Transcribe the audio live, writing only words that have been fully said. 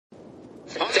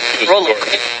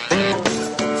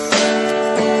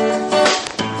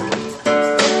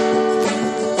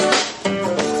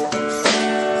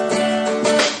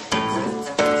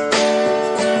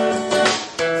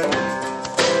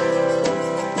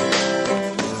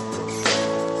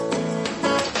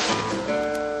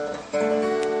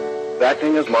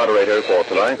Acting as moderator for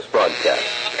tonight's broadcast.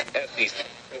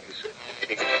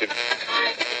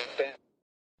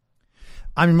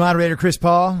 I'm your moderator, Chris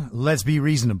Paul. Let's be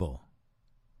reasonable.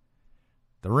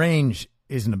 The range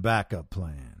isn't a backup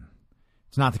plan.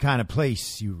 It's not the kind of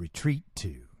place you retreat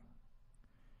to.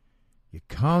 You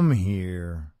come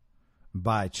here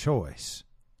by choice,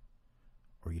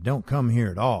 or you don't come here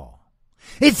at all.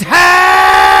 It's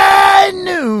high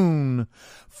noon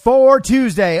for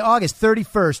Tuesday, August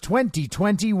 31st,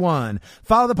 2021.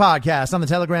 Follow the podcast on the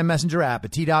Telegram Messenger app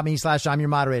at t.me/I'm your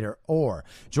moderator, or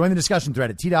join the discussion thread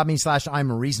at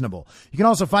t.me/I'm reasonable. You can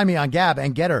also find me on Gab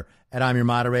and Getter at I'm your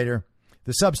moderator.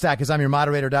 The Substack is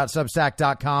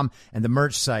imyourmoderator.substack.com, and the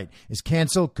merch site is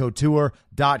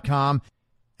cancelcouture.com.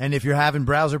 And if you're having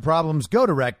browser problems, go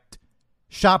direct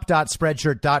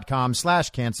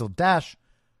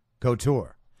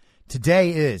shop.spreadshirt.com/cancel-couture. Today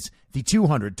is the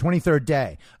 223rd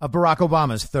day of Barack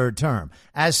Obama's third term,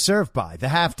 as served by the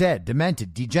half-dead,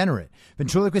 demented, degenerate,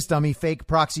 ventriloquist dummy, fake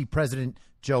proxy President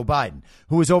Joe Biden,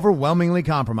 who was overwhelmingly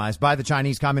compromised by the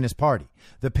Chinese Communist Party,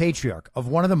 the patriarch of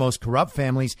one of the most corrupt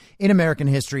families in American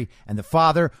history, and the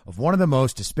father of one of the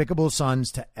most despicable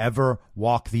sons to ever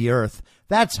walk the earth.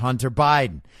 That's Hunter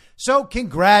Biden. So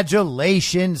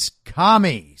congratulations,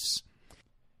 commies.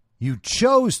 You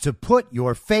chose to put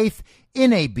your faith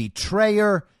in a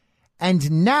betrayer,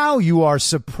 and now you are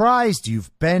surprised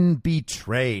you've been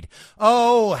betrayed.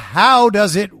 Oh, how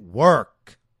does it work?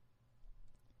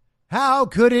 How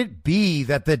could it be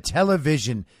that the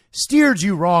television steered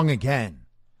you wrong again?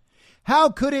 How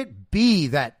could it be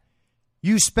that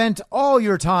you spent all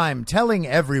your time telling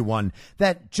everyone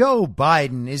that Joe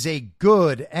Biden is a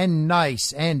good and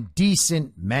nice and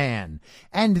decent man,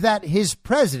 and that his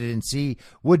presidency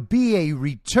would be a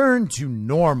return to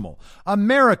normal?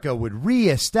 America would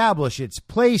reestablish its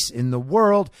place in the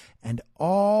world, and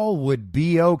all would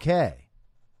be okay.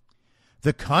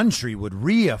 The country would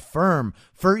reaffirm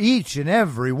for each and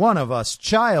every one of us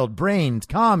child-brained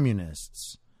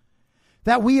communists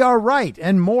that we are right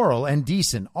and moral and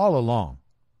decent all along.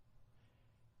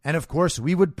 And of course,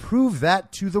 we would prove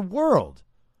that to the world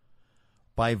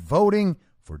by voting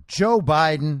for Joe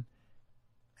Biden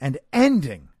and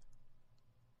ending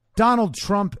Donald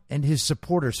Trump and his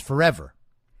supporters forever.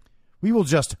 We will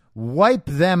just wipe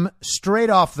them straight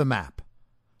off the map.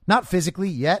 Not physically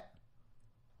yet.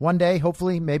 One day,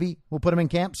 hopefully, maybe we'll put them in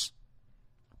camps.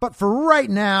 But for right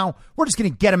now, we're just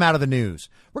going to get them out of the news.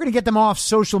 We're going to get them off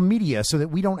social media so that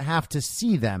we don't have to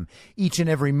see them each and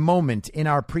every moment in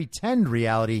our pretend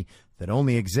reality that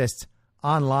only exists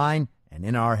online and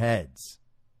in our heads.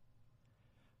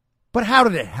 But how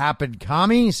did it happen,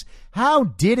 commies? How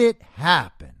did it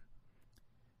happen?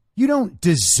 You don't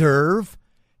deserve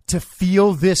to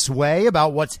feel this way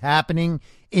about what's happening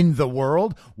in the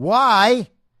world. Why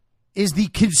is the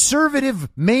conservative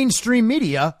mainstream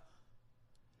media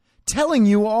telling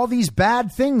you all these bad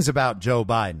things about Joe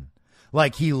Biden?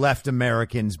 Like he left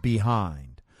Americans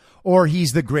behind, or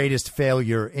he's the greatest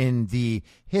failure in the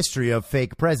history of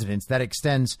fake presidents. That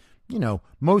extends,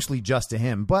 mostly just to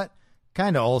him, but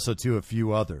kind of also to a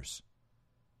few others.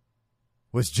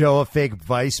 Was Joe a fake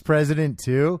vice president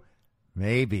too?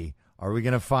 Maybe. Are we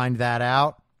going to find that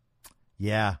out?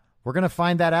 Yeah, we're going to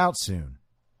find that out soon.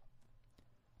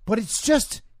 But it's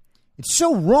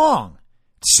so wrong.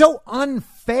 It's so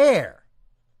unfair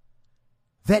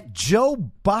that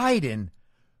Joe Biden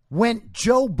went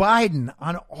Joe Biden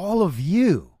on all of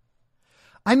you.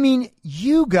 I mean,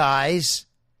 you guys,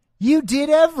 you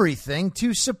did everything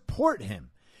to support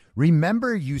him.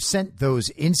 Remember, you sent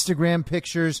those Instagram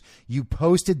pictures. You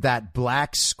posted that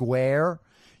black square.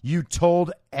 You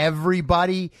told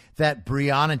everybody that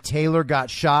Breonna Taylor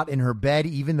got shot in her bed,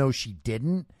 even though she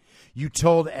didn't. You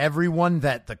told everyone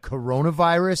that the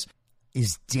coronavirus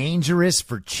is dangerous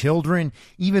for children,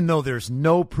 even though there's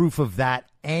no proof of that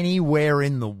anywhere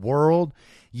in the world.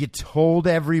 You told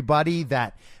everybody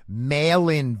that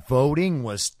mail-in voting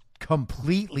was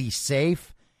completely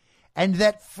safe and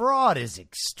that fraud is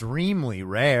extremely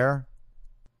rare.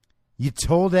 You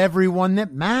told everyone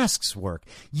that masks work.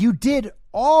 You did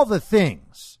all the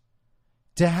things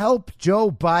to help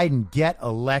Joe Biden get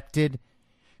elected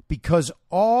because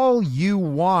all you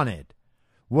wanted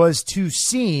was to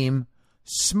seem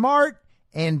smart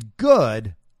and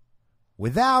good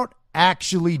without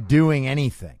actually doing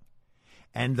anything.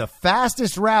 And the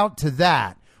fastest route to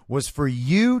that was for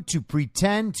you to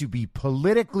pretend to be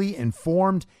politically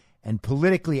informed and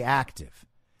politically active,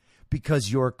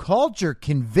 because your culture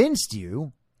convinced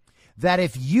you that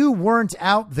if you weren't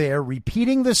out there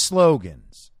repeating the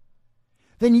slogans,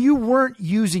 then you weren't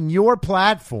using your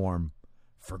platform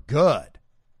for good.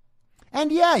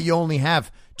 And yeah, you only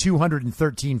have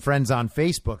 213 friends on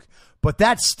Facebook, but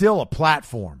that's still a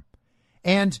platform.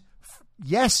 And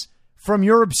yes, from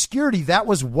your obscurity, that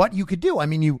was what you could do. I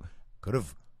mean, you could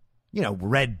have,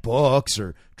 read books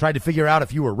or tried to figure out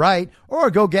if you were right, or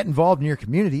go get involved in your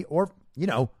community, or,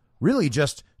 really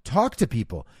just talk to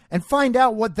people and find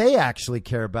out what they actually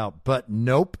care about. But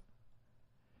nope.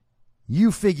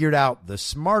 You figured out the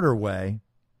smarter way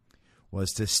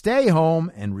was to stay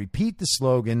home and repeat the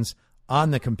slogans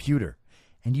on the computer.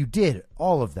 And you did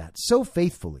all of that so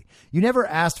faithfully. You never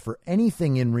asked for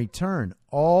anything in return.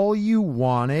 All you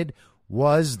wanted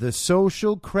was the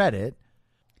social credit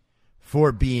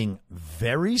for being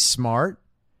very smart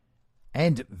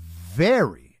and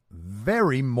very,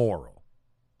 very moral.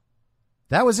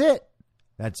 That was it.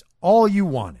 That's all you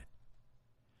wanted.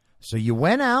 So you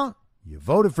went out, you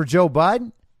voted for Joe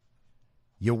Biden,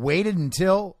 you waited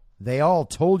until they all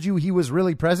told you he was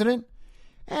really president,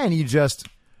 and you just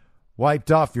wiped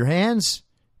off your hands,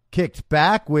 kicked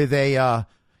back with a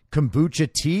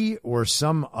kombucha tea or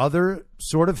some other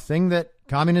sort of thing that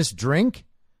communists drink,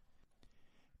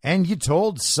 and you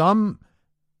told some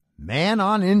man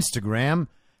on Instagram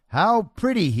how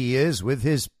pretty he is with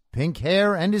his pink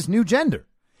hair and his new gender.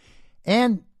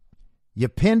 And you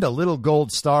pinned a little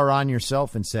gold star on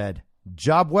yourself and said,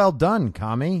 "Job well done,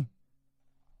 commie."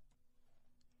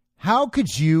 How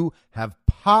could you have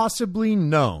possibly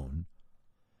known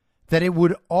that it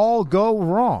would all go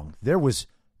wrong? There was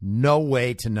no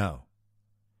way to know.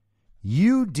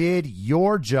 You did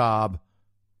your job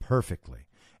perfectly,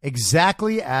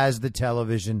 exactly as the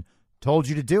television told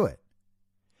you to do it.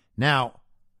 Now,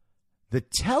 the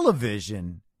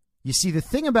television, you see, the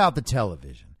thing about the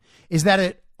television is that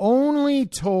it only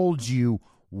told you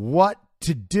what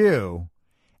to do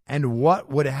and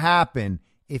what would happen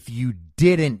if you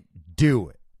didn't do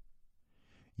it.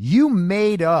 You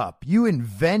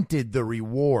invented the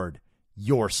reward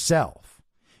yourself.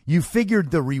 You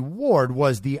figured the reward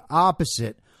was the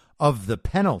opposite of the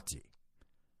penalty.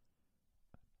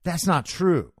 That's not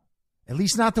true, at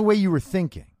least not the way you were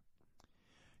thinking.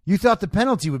 You thought the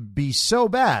penalty would be so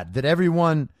bad that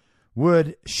everyone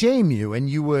would shame you and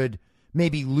you would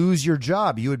maybe lose your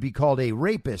job. You would be called a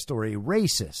rapist or a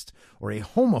racist or a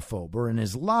homophobe or an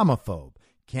Islamophobe.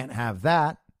 Can't have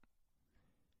that.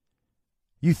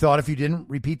 You thought if you didn't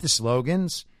repeat the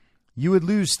slogans, you would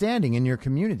lose standing in your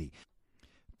community.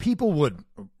 People would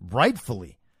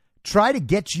rightfully try to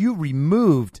get you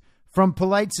removed from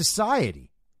polite society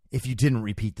if you didn't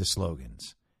repeat the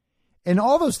slogans. And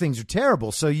all those things are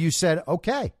terrible. So you said,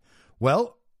 okay,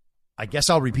 well, I guess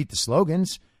I'll repeat the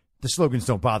slogans. The slogans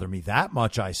don't bother me that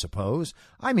much, I suppose.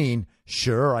 I mean,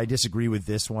 sure, I disagree with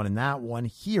this one and that one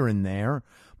here and there,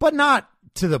 but not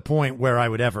to the point where I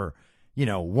would ever,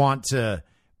 want to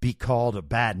be called a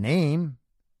bad name.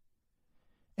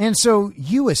 And so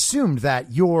you assumed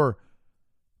that your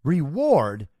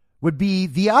reward would be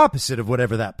the opposite of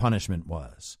whatever that punishment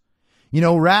was.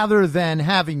 Rather than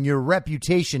having your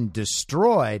reputation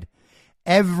destroyed,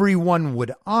 everyone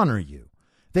would honor you.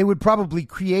 They would probably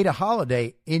create a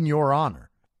holiday in your honor.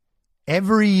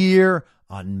 Every year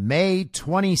on May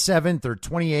 27th or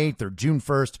 28th or June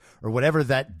 1st or whatever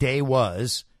that day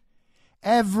was,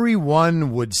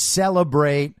 everyone would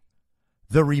celebrate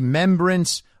the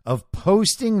remembrance of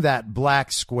posting that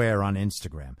black square on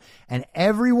Instagram. And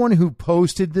everyone who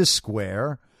posted the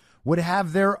square would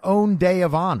have their own day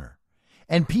of honor.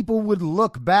 And people would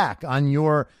look back on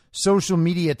your social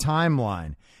media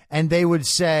timeline and they would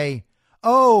say,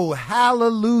 "Oh,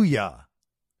 hallelujah.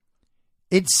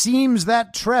 It seems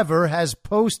that Trevor has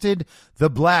posted the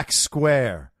black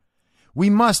square. We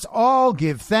must all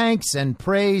give thanks and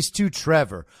praise to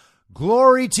Trevor.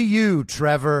 Glory to you,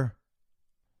 Trevor.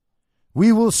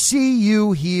 We will see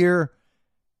you here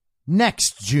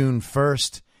next June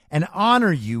 1st and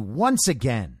honor you once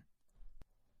again."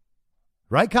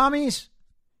 Right, commies?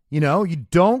 You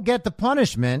don't get the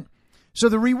punishment, so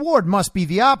the reward must be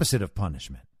the opposite of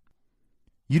punishment.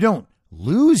 You don't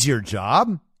lose your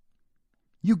job.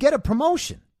 You get a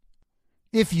promotion.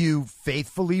 If you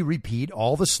faithfully repeat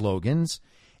all the slogans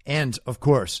and, of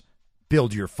course,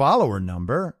 build your follower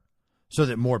number so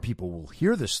that more people will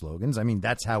hear the slogans. I mean,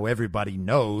 that's how everybody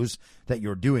knows that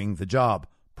you're doing the job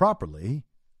properly.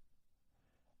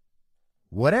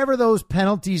 Whatever those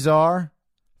penalties are,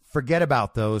 forget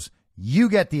about those. you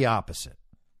get the opposite.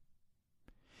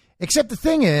 Except the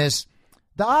thing is,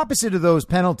 the opposite of those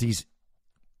penalties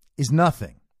is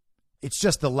nothing. It's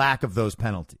just the lack of those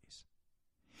penalties.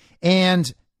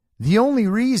 And the only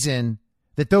reason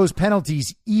that those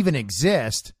penalties even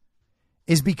exist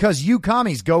is because you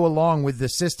commies go along with the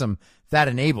system that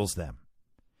enables them.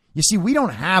 You see, we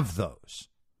don't have those.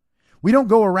 We don't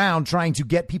go around trying to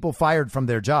get people fired from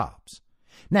their jobs.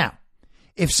 Now,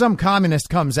 if some communist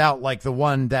comes out like the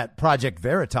one that Project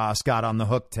Veritas got on the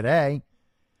hook today,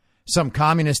 some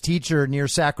communist teacher near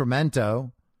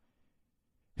Sacramento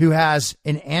who has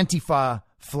an Antifa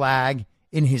flag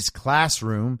in his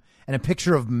classroom and a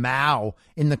picture of Mao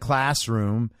in the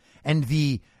classroom and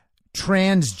the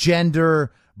transgender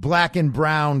black and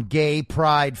brown gay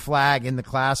pride flag in the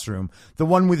classroom, the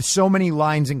one with so many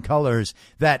lines and colors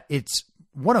that it's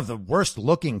one of the worst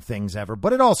looking things ever,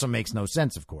 but it also makes no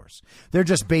sense, of course. They're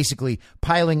just basically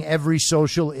piling every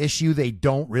social issue they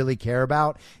don't really care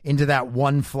about into that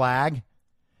one flag.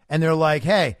 And they're like,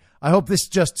 hey, I hope this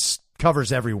just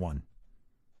covers everyone.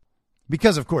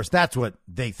 Because, of course, that's what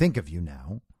they think of you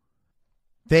now.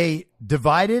 They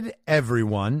divided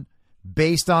everyone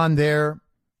based on their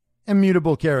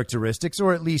immutable characteristics,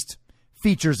 or at least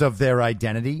features of their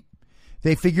identity.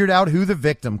 They figured out who the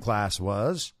victim class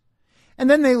was. And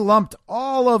then they lumped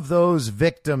all of those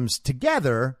victims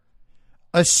together,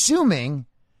 assuming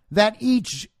that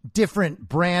each different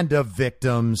brand of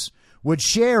victims would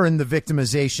share in the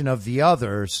victimization of the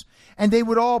others, and they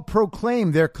would all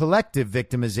proclaim their collective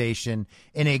victimization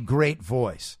in a great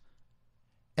voice.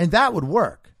 And that would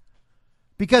work,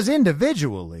 because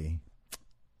individually,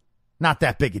 not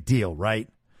that big a deal, right?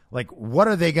 Like, what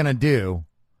are they going to do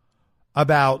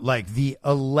about like the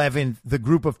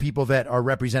group of people that are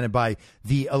represented by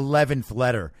the 11th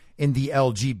letter in the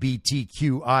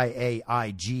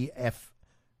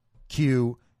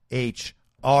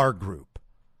LGBTQIAIGFQHR group?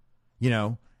 You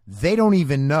know, they don't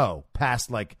even know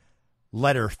past like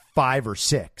letter 5 or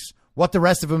 6 what the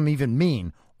rest of them even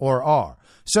mean or are.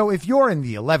 So if you're in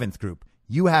the 11th group,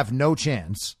 you have no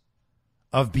chance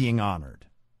of being honored.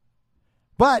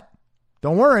 But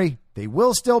don't worry, they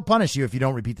will still punish you if you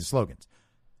don't repeat the slogans.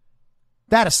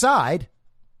 That aside,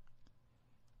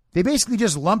 they basically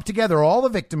just lump together all the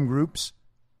victim groups,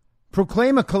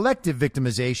 proclaim a collective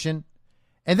victimization,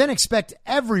 and then expect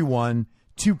everyone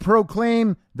to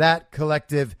proclaim that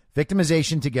collective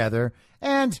victimization together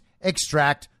and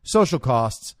extract social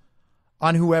costs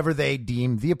on whoever they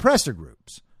deem the oppressor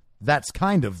groups. That's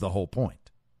kind of the whole point.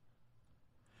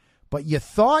 But you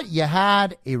thought you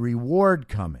had a reward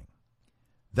coming.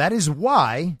 That is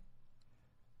why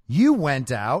you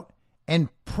went out and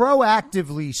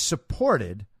proactively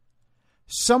supported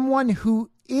someone who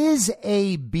is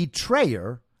a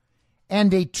betrayer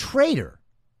and a traitor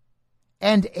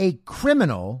and a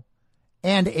criminal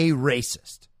and a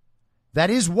racist. That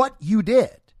is what you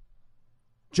did.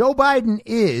 Joe Biden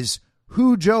is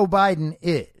who Joe Biden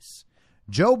is.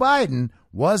 Joe Biden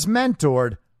was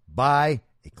mentored by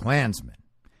a Klansman.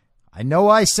 I know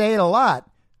I say it a lot.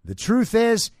 The truth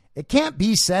is, it can't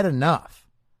be said enough.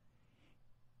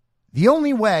 The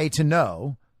only way to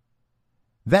know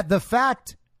that the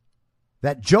fact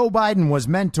that Joe Biden was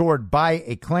mentored by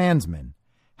a Klansman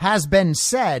has been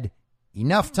said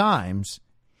enough times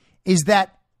is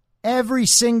that every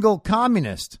single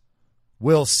communist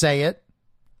will say it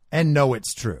and know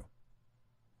it's true.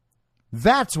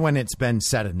 That's when it's been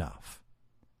said enough.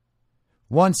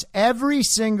 Once every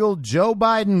single Joe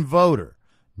Biden voter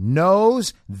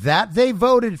knows that they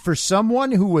voted for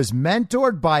someone who was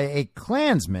mentored by a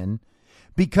Klansman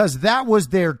because that was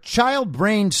their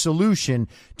child-brained solution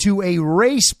to a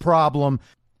race problem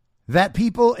that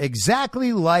people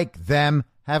exactly like them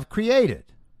have created.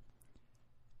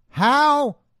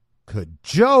 How could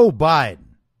Joe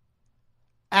Biden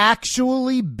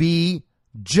actually be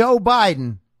Joe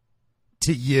Biden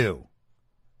to you?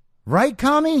 Right,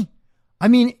 commie? I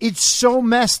mean, it's so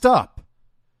messed up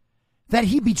that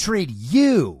he betrayed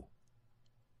you.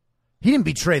 He didn't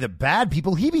betray the bad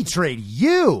people. He betrayed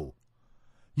you.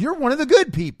 You're one of the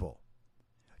good people.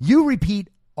 You repeat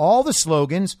all the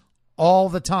slogans all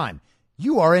the time.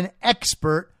 You are an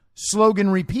expert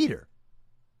slogan repeater.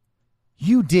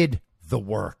 You did the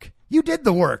work. You did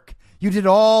the work. You did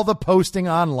all the posting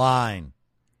online.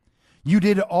 You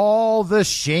did all the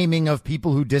shaming of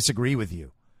people who disagree with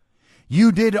you.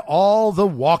 You did all the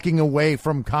walking away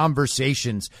from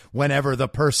conversations whenever the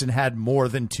person had more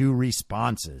than 2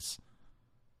 responses.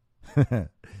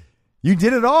 You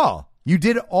did it all. You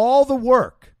did all the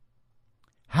work.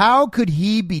 How could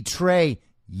he betray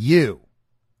you?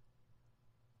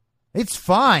 It's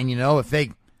fine, you know, if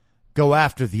they go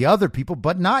after the other people,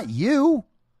 but not you.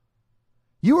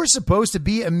 You were supposed to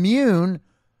be immune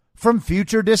from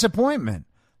future disappointment.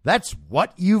 That's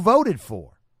what you voted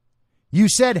for. You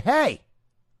said, hey,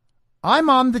 I'm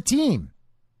on the team.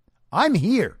 I'm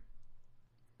here.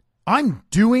 I'm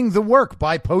doing the work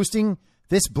by posting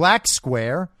this black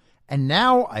square, and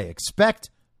now I expect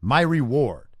my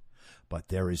reward. But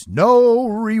there is no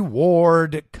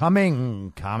reward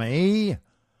coming, Kami.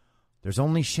 There's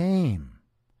only shame.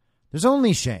 There's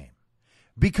only shame.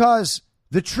 Because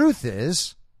the truth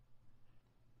is,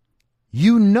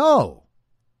 you know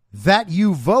that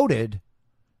you voted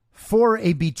for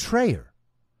a betrayer.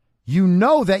 You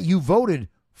know that you voted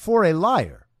for a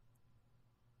liar.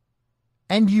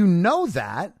 And you know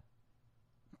that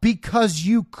because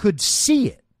you could see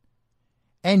it,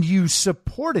 and you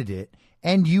supported it,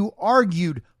 and you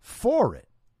argued for it.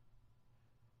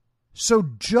 So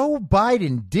Joe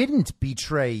Biden didn't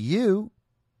betray you.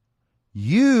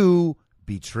 You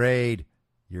betrayed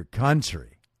your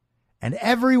country and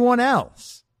everyone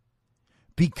else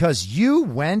because you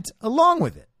went along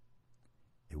with it.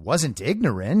 It wasn't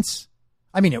ignorance.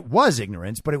 I mean, it was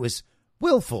ignorance, but it was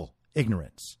willful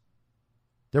ignorance.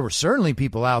 There were certainly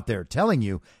people out there telling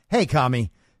you, hey,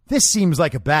 Kami, this seems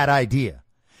like a bad idea.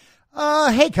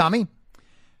 Hey, Kami,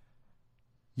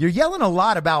 you're yelling a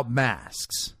lot about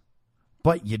masks,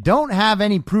 but you don't have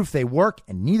any proof they work,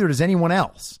 and neither does anyone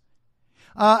else.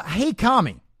 Hey,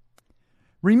 Kami,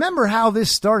 remember how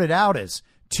this started out as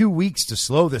 2 weeks to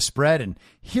slow the spread, and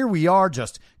here we are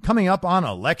just coming up on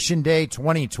Election Day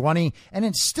 2020, and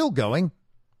it's still going.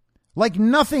 Like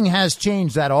nothing has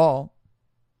changed at all.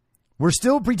 We're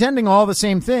still pretending all the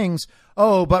same things.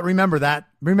 Oh, but remember that.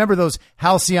 Remember those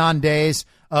halcyon days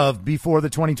of before the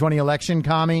 2020 election,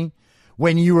 Kami?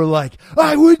 When you were like,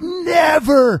 I would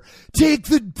never take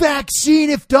the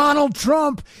vaccine if Donald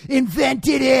Trump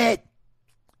invented it.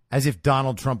 As if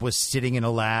Donald Trump was sitting in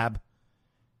a lab.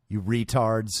 You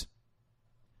retards.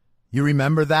 You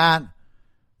remember that?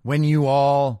 When you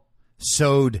all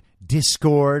sowed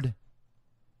discord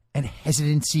and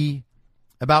hesitancy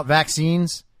about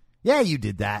vaccines? Yeah, you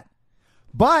did that.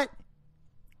 But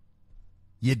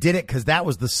you did it because that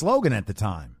was the slogan at the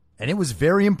time. And it was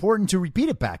very important to repeat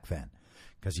it back then.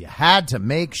 Because you had to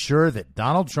make sure that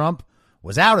Donald Trump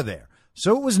was out of there.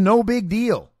 So it was no big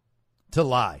deal to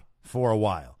lie for a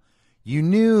while. You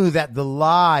knew that the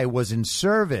lie was in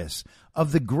service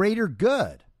of the greater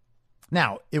good.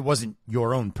 Now, it wasn't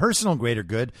your own personal greater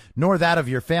good, nor that of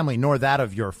your family, nor that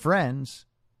of your friends,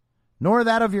 nor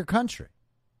that of your country.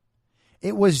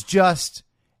 It was just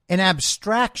an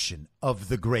abstraction of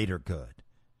the greater good.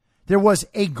 There was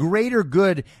a greater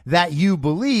good that you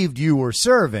believed you were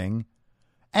serving.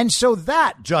 And so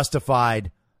that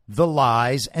justified the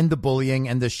lies and the bullying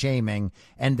and the shaming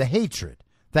and the hatred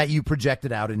that you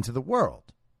projected out into the world.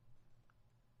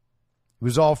 It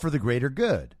was all for the greater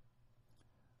good.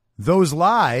 Those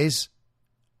lies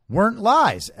weren't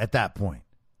lies at that point.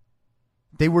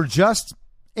 They were just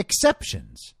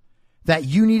exceptions that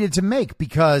you needed to make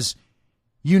because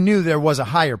you knew there was a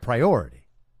higher priority.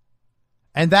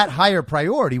 And that higher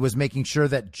priority was making sure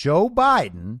that Joe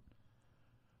Biden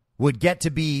would get to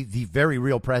be the very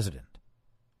real president.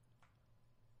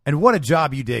 And what a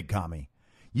job you did, Kami.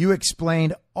 You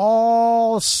explained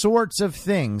all sorts of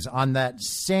things on that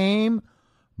same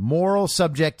moral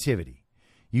subjectivity.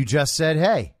 You just said,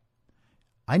 hey,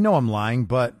 I know I'm lying,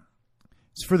 but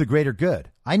it's for the greater good.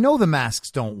 I know the masks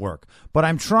don't work, but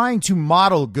I'm trying to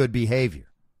model good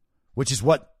behavior, which is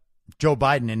what Joe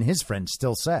Biden and his friends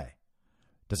still say.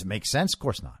 Does it make sense? Of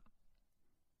course not.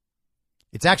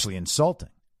 It's actually insulting.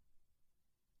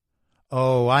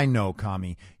 Oh, I know,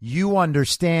 Kami. You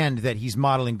understand that he's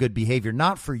modeling good behavior,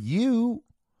 not for you.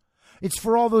 It's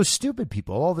for all those stupid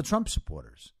people, all the Trump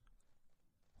supporters.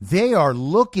 They are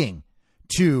looking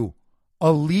to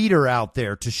a leader out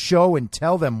there to show and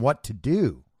tell them what to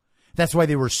do. That's why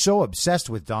they were so obsessed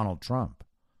with Donald Trump.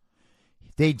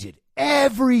 They did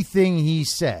everything he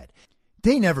said.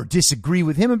 They never disagree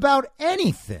with him about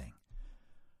anything.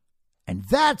 And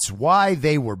that's why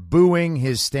they were booing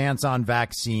his stance on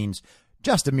vaccines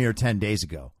just a mere 10 days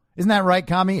ago. Isn't that right,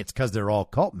 Kami? It's because they're all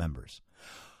cult members.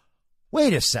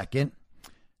 Wait a second.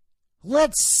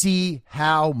 Let's see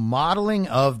how modeling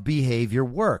of behavior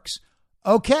works.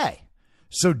 Okay,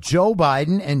 so Joe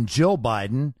Biden and Jill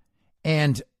Biden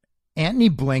and Antony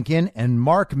Blinken and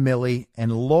Mark Milley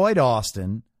and Lloyd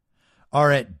Austin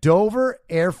are at Dover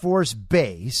Air Force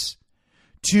Base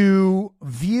to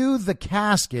view the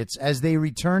caskets as they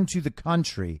return to the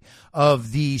country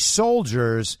of the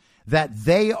soldiers that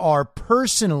they are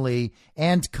personally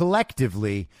and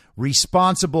collectively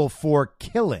responsible for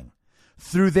killing.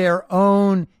 through their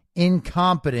own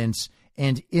incompetence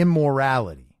and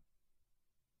immorality,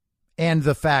 and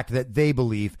the fact that they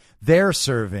believe they're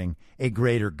serving a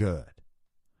greater good.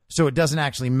 So it doesn't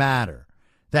actually matter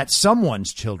that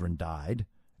someone's children died.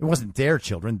 It wasn't their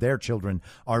children. Their children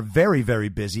are very, very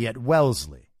busy at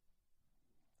Wellesley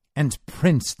and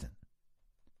Princeton.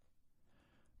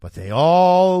 But they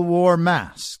all wore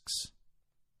masks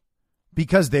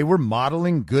because they were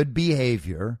modeling good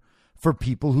behavior for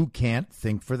people who can't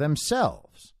think for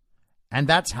themselves. And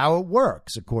that's how it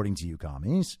works, according to you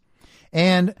commies.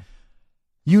 And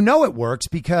you know it works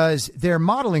because they're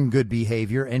modeling good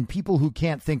behavior, and people who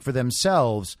can't think for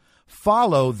themselves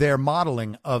follow their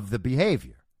modeling of the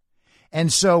behavior.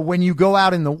 And so when you go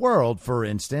out in the world, for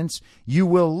instance, you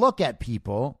will look at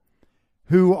people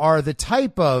who are the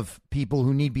type of people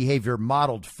who need behavior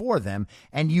modeled for them,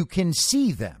 and you can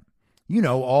see them. You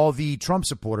know, all the Trump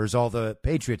supporters, all the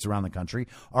patriots around the country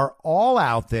are all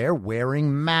out there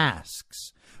wearing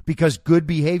masks because good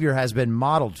behavior has been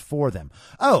modeled for them.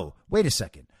 Oh, wait a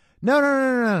second.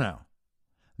 No.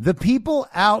 The people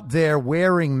out there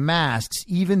wearing masks,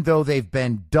 even though they've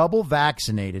been double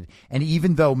vaccinated, and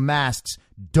even though masks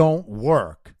don't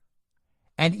work,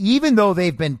 and even though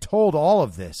they've been told all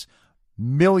of this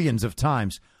millions of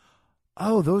times,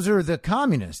 oh, those are the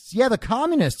communists. Yeah, the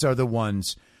communists are the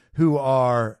ones who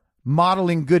are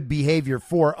modeling good behavior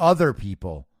for other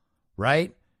people,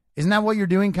 right? Isn't that what you're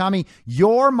doing, commie?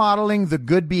 You're modeling the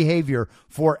good behavior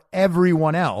for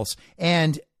everyone else,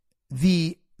 and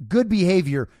the good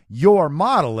behavior you're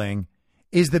modeling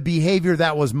is the behavior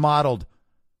that was modeled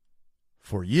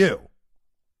for you.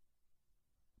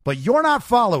 But you're not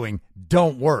following,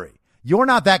 don't worry. You're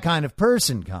not that kind of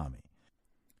person, commie.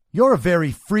 You're a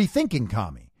very free-thinking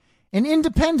commie, an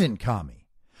independent commie.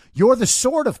 You're the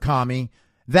sort of commie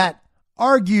that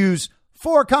argues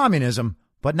for communism,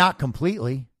 but not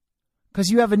completely, because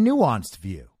you have a nuanced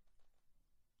view.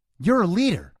 You're a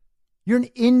leader. You're an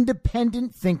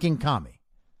independent thinking commie,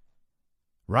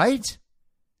 right?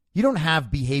 You don't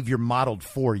have behavior modeled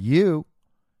for you.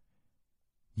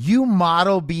 You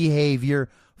model behavior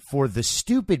for the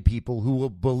stupid people who will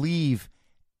believe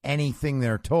anything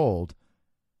they're told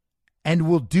and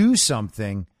will do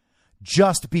something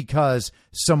just because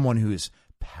someone who is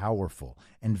powerful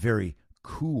and very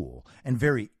cool and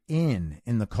very in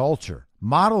the culture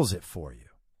models it for you.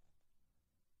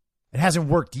 It hasn't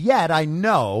worked yet, I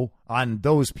know, on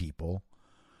those people.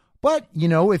 But, you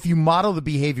know, if you model the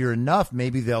behavior enough,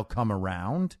 maybe they'll come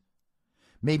around.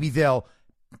 Maybe they'll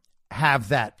have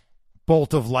that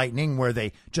bolt of lightning where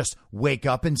they just wake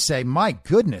up and say, my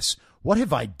goodness, what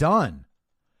have I done?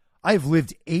 I've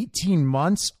lived 18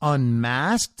 months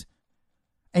unmasked.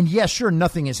 And yes, sure,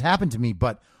 nothing has happened to me,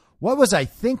 but what was I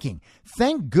thinking?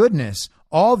 Thank goodness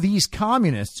all these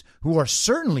communists who are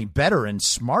certainly better and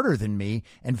smarter than me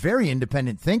and very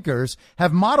independent thinkers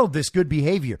have modeled this good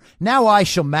behavior. Now I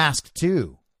shall mask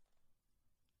too.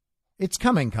 It's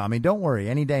coming, commie. Don't worry.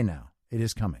 Any day now. It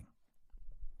is coming.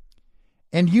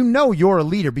 And you know you're a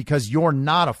leader because you're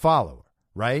not a follower,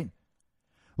 right?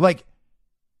 Like,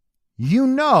 you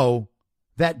know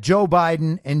that Joe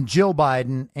Biden and Jill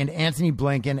Biden and Anthony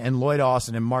Blinken and Lloyd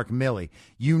Austin and Mark Milley,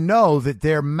 you know that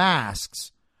their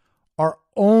masks are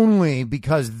only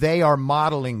because they are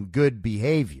modeling good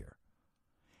behavior.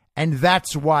 And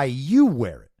that's why you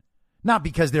wear it. Not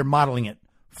because they're modeling it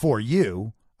for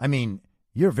you. I mean,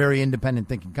 you're a very independent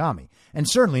thinking commie and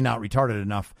certainly not retarded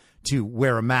enough to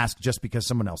wear a mask just because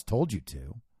someone else told you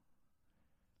to.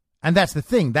 And that's the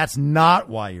thing. That's not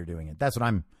why you're doing it. That's what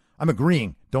I'm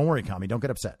agreeing. Don't worry, commie. Don't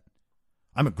get upset.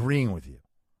 I'm agreeing with you.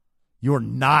 You're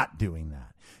not doing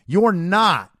that. You're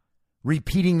not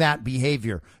repeating that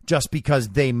behavior just because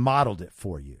they modeled it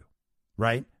for you,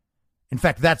 right? In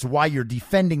fact, that's why you're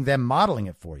defending them modeling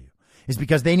it for you, is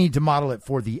because they need to model it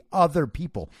for the other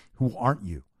people who aren't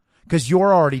you, because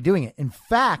you're already doing it. In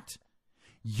fact,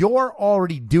 you're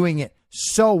already doing it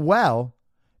so well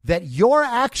that you're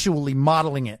actually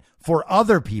modeling it for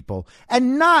other people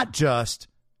and not just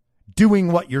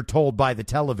doing what you're told by the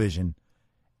television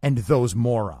and those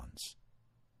morons,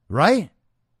 right?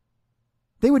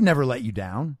 They would never let you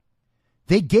down.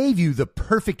 They gave you the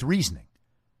perfect reasoning.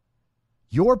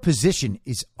 Your position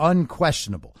is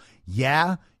unquestionable.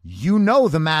 Yeah, you know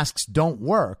the masks don't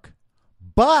work,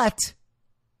 but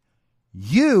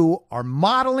you are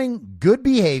modeling good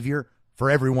behavior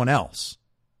for everyone else.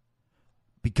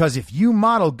 Because if you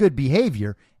model good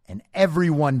behavior and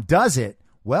everyone does it,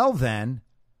 well then,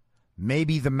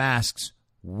 maybe the masks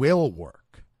will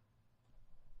work.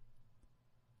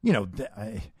 You know,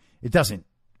 it doesn't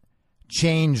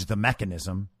change the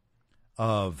mechanism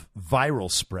of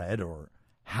viral spread or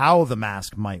how the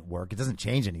mask might work. It doesn't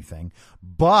change anything.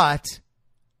 But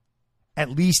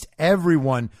at least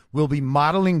everyone will be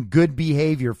modeling good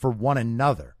behavior for one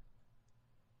another.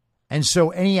 And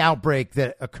so any outbreak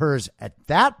that occurs at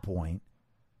that point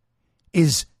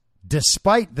is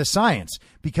despite the science,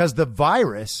 because the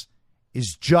virus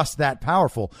is just that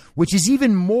powerful, which is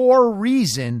even more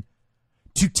reason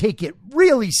to take it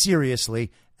really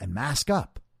seriously and mask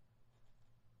up.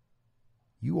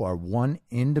 You are one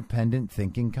independent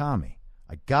thinking commie.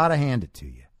 I gotta hand it to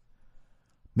you.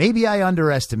 Maybe I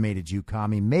underestimated you,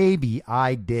 commie. Maybe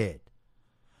I did.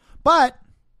 But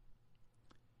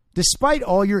despite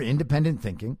all your independent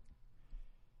thinking,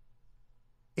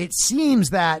 it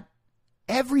seems that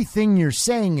everything you're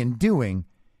saying and doing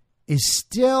is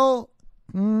still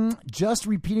just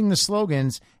repeating the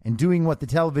slogans and doing what the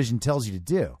television tells you to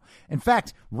do. In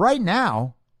fact, right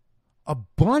now, a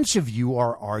bunch of you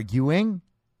are arguing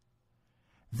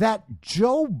that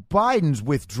Joe Biden's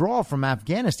withdrawal from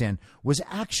Afghanistan was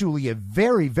actually a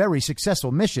very, very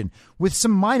successful mission with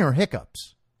some minor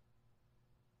hiccups.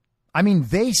 I mean,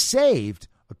 they saved,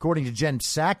 according to Jen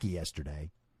Psaki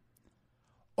yesterday,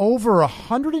 over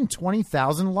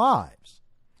 120,000 lives.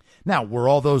 Now, were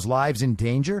all those lives in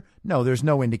danger? No, there's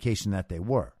no indication that they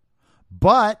were.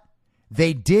 But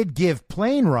they did give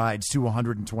plane rides to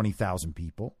 120,000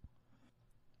 people,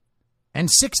 and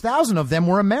 6,000 of them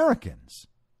were Americans.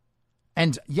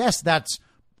 And yes, that's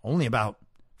only about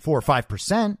 4 or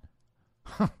 5%.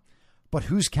 But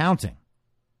who's counting?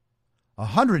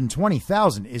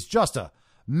 120,000 is just a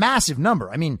massive number.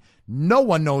 I mean, no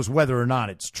one knows whether or not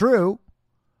it's true,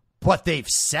 but they've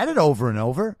said it over and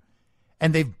over.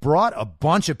 And they've brought a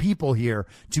bunch of people here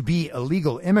to be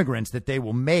illegal immigrants that they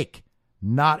will make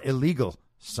not illegal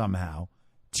somehow.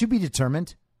 To be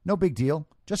determined. No big deal.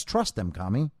 Just trust them,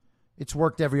 commie. It's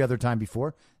worked every other time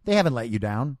before. They haven't let you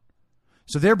down.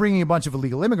 So they're bringing a bunch of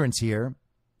illegal immigrants here,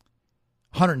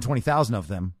 120,000 of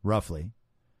them, roughly.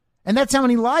 And that's how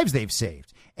many lives they've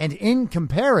saved. And in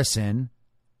comparison,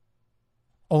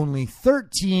 only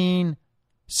 13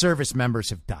 service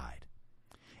members have died.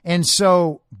 And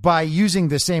so by using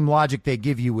the same logic they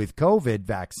give you with COVID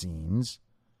vaccines,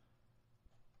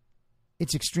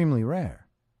 it's extremely rare.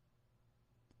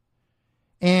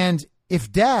 And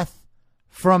if death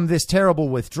from this terrible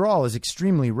withdrawal is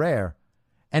extremely rare,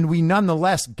 and we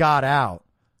nonetheless got out,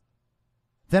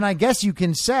 then I guess you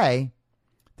can say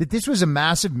that this was a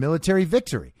massive military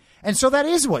victory. And so that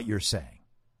is what you're saying.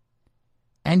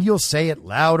 And you'll say it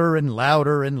louder and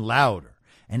louder and louder.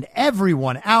 And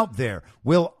everyone out there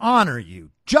will honor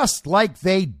you, just like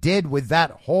they did with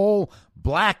that whole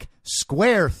black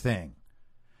square thing.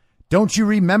 Don't you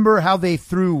remember how they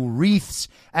threw wreaths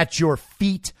at your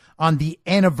feet on the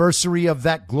anniversary of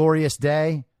that glorious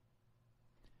day?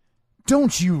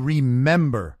 Don't you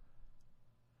remember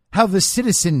how the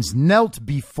citizens knelt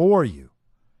before you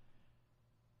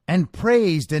and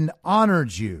praised and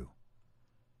honored you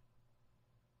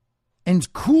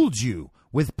and cooled you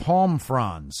with palm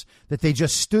fronds that they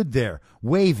just stood there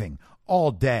waving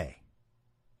all day?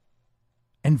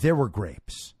 And there were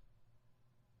grapes.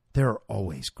 There are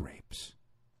always grapes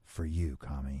for you,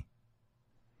 commie.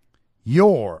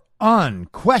 Your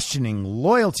unquestioning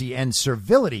loyalty and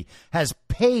servility has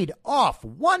paid off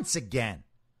once again.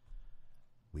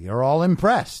 We are all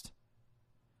impressed.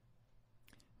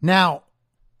 Now,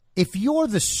 if you're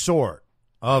the sort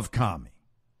of commie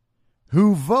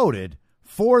who voted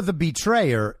for the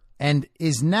betrayer and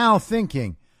is now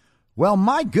thinking, well,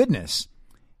 my goodness,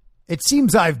 it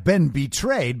seems I've been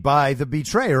betrayed by the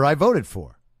betrayer I voted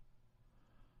for.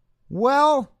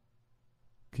 Well,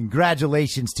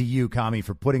 congratulations to you, commie,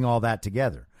 for putting all that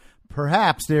together.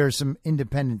 Perhaps there's some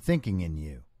independent thinking in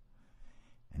you.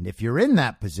 And if you're in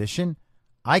that position,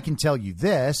 I can tell you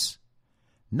this.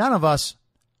 None of us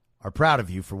are proud of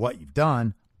you for what you've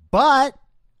done, but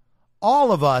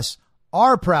all of us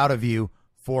are proud of you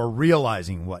for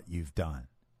realizing what you've done.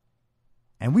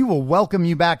 And we will welcome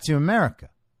you back to America,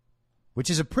 which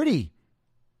is a pretty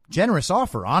generous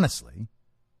offer, honestly.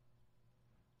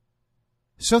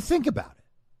 So think about it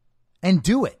and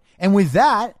do it. And with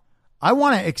that, I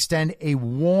want to extend a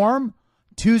warm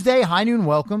Tuesday high noon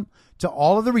welcome to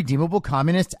all of the redeemable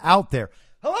communists out there.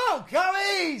 Hello,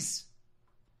 commies!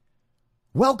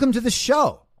 Welcome to the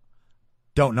show.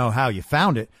 Don't know how you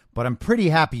found it, but I'm pretty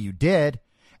happy you did.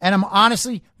 And I'm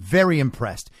honestly very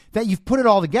impressed that you've put it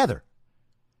all together.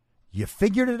 You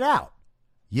figured it out.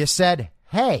 You said,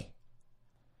 hey,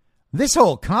 this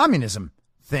whole communism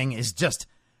thing is just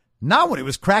not what it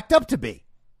was cracked up to be.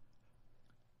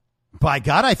 By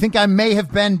God, I think I may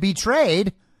have been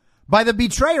betrayed by the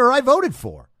betrayer I voted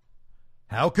for.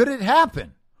 How could it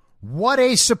happen? What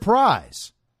a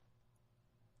surprise.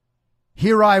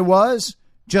 Here I was,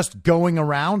 just going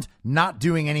around, not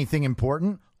doing anything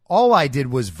important. All I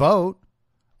did was vote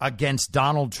against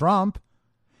Donald Trump.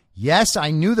 Yes,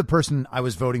 I knew the person I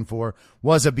was voting for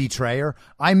was a betrayer.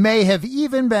 I may have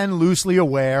even been loosely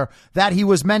aware that he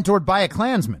was mentored by a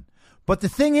Klansman. But the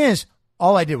thing is,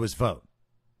 all I did was vote.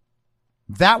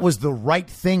 That was the right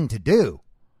thing to do,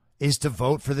 is to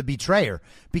vote for the betrayer.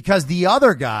 Because the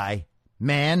other guy,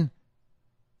 man,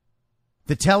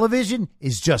 the television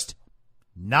is just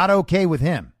not okay with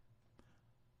him.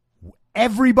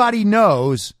 Everybody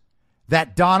knows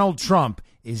that Donald Trump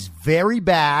is very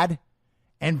bad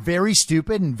and very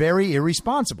stupid and very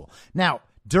irresponsible. Now,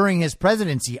 during his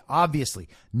presidency, obviously,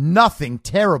 nothing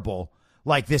terrible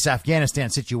like this Afghanistan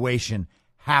situation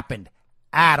happened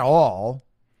at all.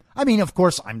 I mean, of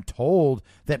course, I'm told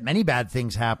that many bad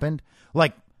things happened,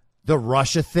 like the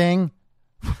Russia thing.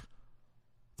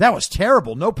 That was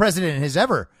terrible. No president has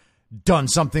ever done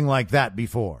something like that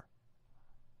before.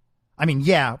 I mean,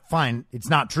 yeah, fine, it's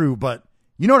not true, but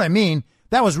you know what I mean?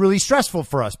 That was really stressful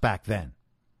for us back then.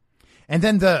 And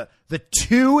then the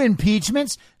two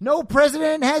impeachments, no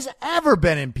president has ever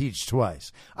been impeached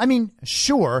twice. I mean,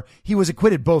 sure, he was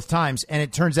acquitted both times, and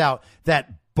it turns out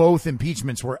that both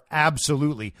impeachments were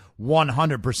absolutely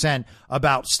 100%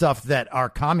 about stuff that our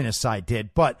communist side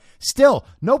did. But still,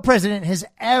 no president has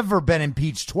ever been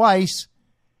impeached twice.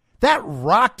 That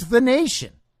rocked the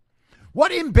nation.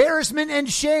 What embarrassment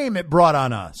and shame it brought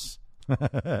on us.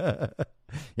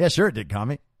 Yeah, sure it did,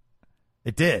 Commie.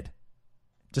 It did.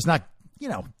 Just not,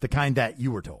 the kind that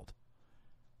you were told.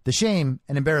 The shame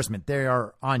and embarrassment, they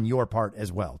are on your part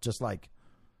as well. Just like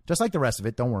the rest of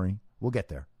it. Don't worry. We'll get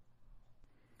there.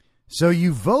 So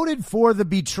you voted for the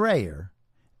betrayer,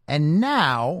 and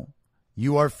now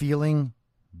you are feeling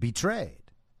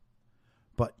betrayed.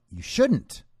 But you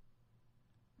shouldn't,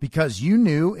 because you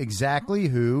knew exactly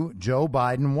who Joe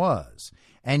Biden was,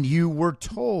 and you were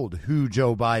told who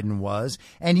Joe Biden was,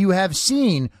 and you have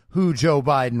seen who Joe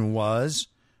Biden was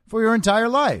for your entire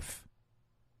life.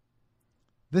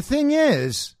 The thing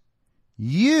is,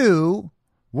 you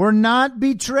were not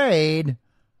betrayed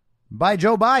by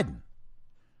Joe Biden.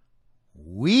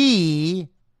 We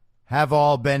have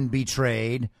all been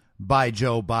betrayed by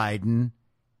Joe Biden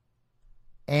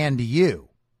and you.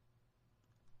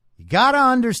 You got to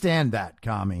understand that,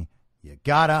 Commie. You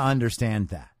got to understand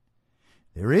that.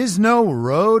 There is no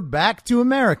road back to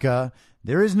America.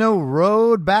 There is no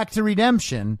road back to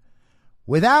redemption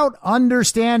without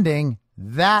understanding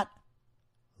that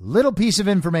little piece of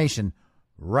information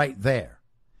right there.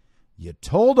 You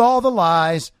told all the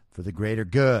lies for the greater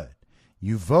good.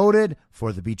 You voted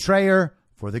for the betrayer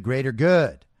for the greater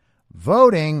good.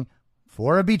 Voting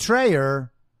for a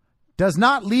betrayer does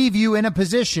not leave you in a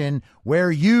position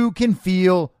where you can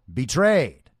feel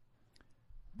betrayed.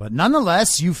 But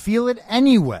nonetheless, you feel it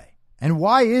anyway. And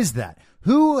why is that?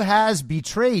 Who has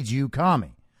betrayed you,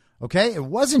 Commie? Okay, it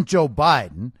wasn't Joe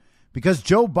Biden, because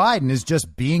Joe Biden is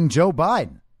just being Joe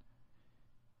Biden.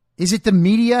 Is it the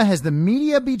media? Has the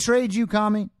media betrayed you,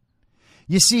 Commie?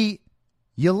 You see,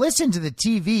 you listen to the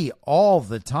TV all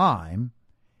the time,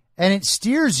 and it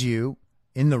steers you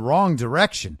in the wrong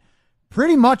direction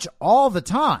pretty much all the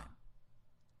time.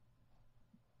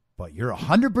 But you're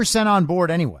 100% on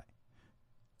board anyway.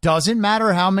 Doesn't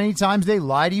matter how many times they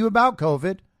lie to you about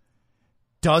COVID.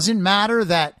 Doesn't matter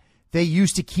that they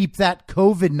used to keep that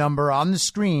COVID number on the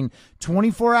screen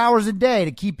 24 hours a day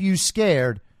to keep you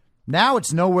scared. Now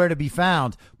it's nowhere to be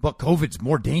found, but COVID's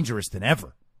more dangerous than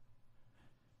ever.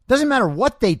 Doesn't matter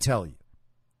what they tell you.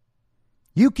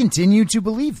 You continue to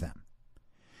believe them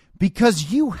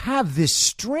because you have this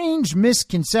strange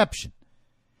misconception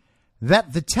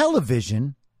that the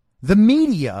television, the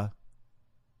media,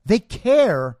 they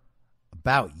care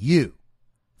about you.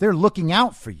 They're looking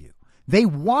out for you. They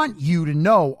want you to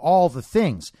know all the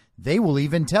things. They will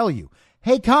even tell you,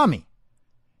 hey, Commie,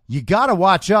 you got to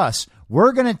watch us.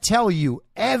 We're going to tell you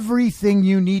everything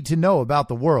you need to know about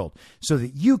the world so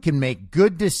that you can make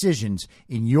good decisions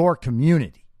in your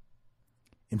community.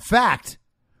 In fact,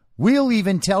 we'll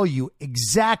even tell you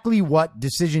exactly what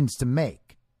decisions to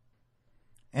make.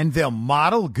 And they'll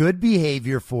model good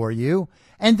behavior for you,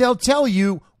 and they'll tell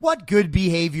you what good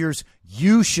behaviors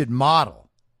you should model.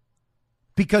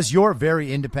 Because you're a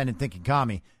very independent thinking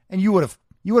Commie, and you would have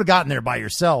gotten there by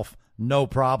yourself. No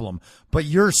problem. But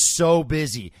you're so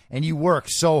busy and you work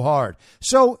so hard.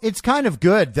 So it's kind of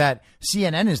good that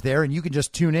CNN is there and you can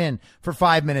just tune in for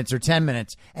 5 minutes or 10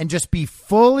 minutes and just be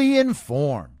fully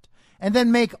informed. and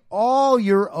then make all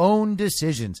your own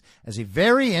decisions as a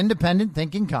very independent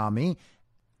thinking commie,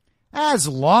 as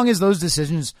long as those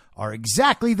decisions are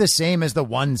exactly the same as the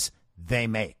ones they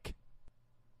make.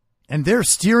 And they're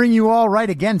steering you all right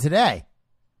again today.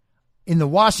 In the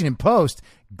Washington Post,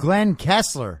 Glenn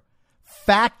Kessler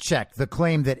fact-checked the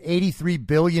claim that $83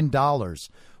 billion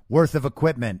worth of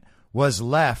equipment was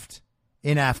left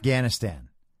in Afghanistan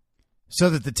so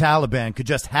that the Taliban could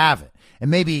just have it and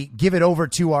maybe give it over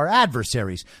to our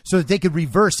adversaries so that they could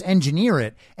reverse engineer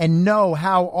it and know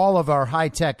how all of our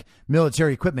high-tech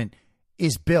military equipment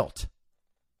is built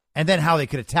and then how they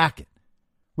could attack it,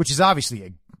 which is obviously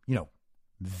a,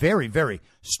 very, very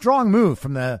strong move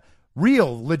from the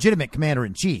real legitimate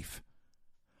commander-in-chief.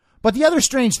 But the other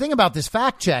strange thing about this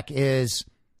fact check is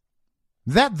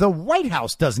that the White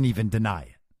House doesn't even deny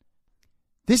it.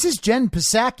 This is Jen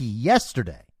Psaki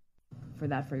yesterday.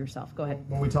 For yourself. Go ahead.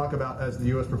 When we talk about as the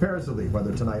U.S. prepares to leave,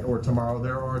 whether tonight or tomorrow,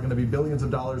 there are going to be billions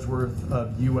of dollars worth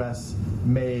of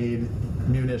U.S.-made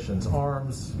munitions,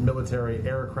 arms, military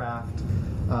aircraft,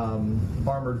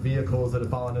 armored vehicles that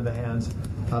have fallen into the hands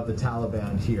of the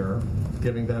Taliban here,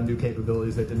 giving them new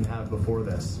capabilities they didn't have before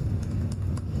this.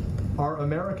 Are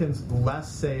Americans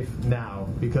less safe now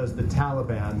because the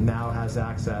Taliban now has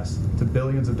access to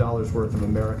billions of dollars worth of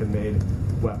American-made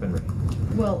weaponry?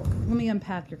 Well, let me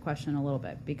unpack your question a little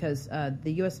bit, because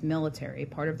the U.S. military,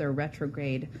 part of their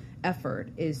retrograde effort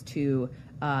is to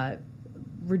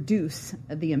reduce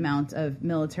the amount of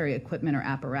military equipment or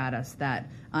apparatus that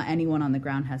anyone on the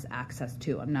ground has access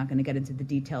to. I'm not going to get into the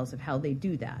details of how they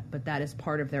do that, but that is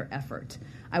part of their effort.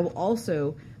 I will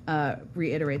also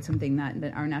reiterate something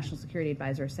that our National Security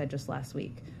Advisor said just last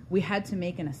week. We had to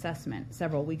make an assessment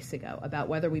several weeks ago about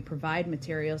whether we provide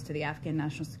materials to the Afghan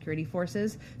National Security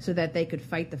Forces so that they could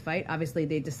fight the fight. Obviously,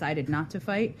 they decided not to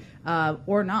fight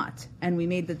or not, and we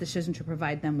made the decision to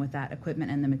provide them with that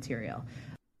equipment and the material.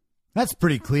 That's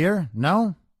pretty clear,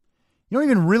 no? You don't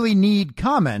even really need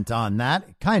comment on that.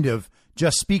 It kind of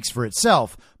just speaks for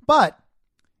itself. But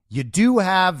you do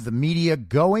have the media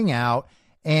going out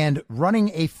and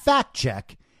running a fact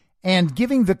check and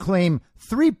giving the claim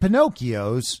 3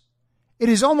 Pinocchios. It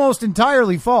is almost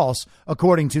entirely false,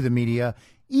 according to the media,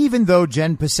 even though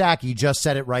Jen Psaki just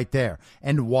said it right there.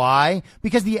 And why?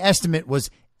 Because the estimate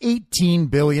was $18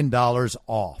 billion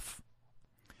off.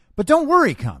 But don't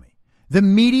worry, commie. The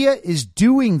media is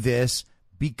doing this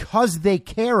because they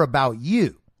care about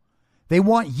you. They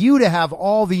want you to have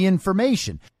all the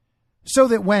information so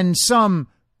that when some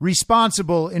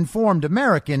responsible, informed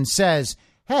American says,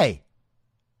 hey,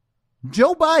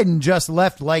 Joe Biden just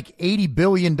left like $80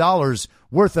 billion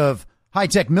worth of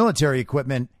high-tech military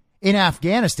equipment in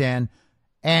Afghanistan,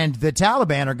 and the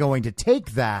Taliban are going to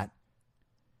take that,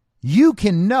 you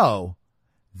can know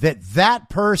that that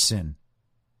person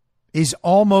is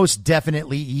almost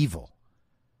definitely evil.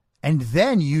 And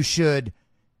then you should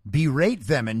berate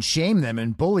them and shame them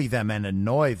and bully them and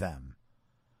annoy them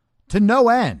to no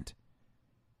end.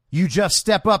 You just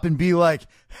step up and be like,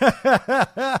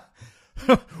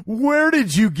 where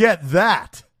did you get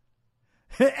that?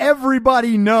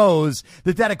 Everybody knows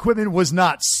that that equipment was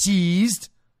not seized.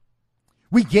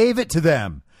 We gave it to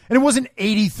them. And it wasn't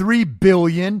 83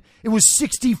 billion. It was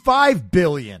 65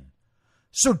 billion.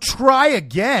 So try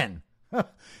again.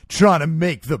 Trying to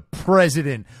make the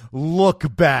president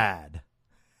look bad.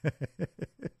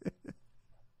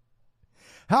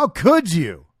 How could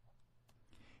you?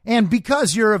 And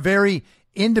because you're a very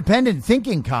independent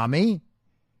thinking commie,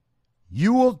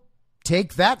 you will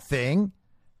take that thing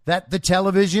that the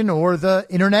television or the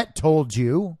internet told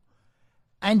you,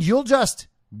 and you'll just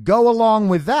go along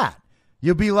with that.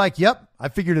 You'll be like, yep, I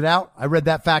figured it out. I read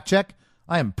that fact check.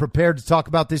 I am prepared to talk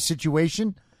about this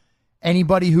situation.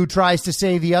 Anybody who tries to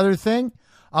say the other thing,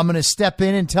 I'm going to step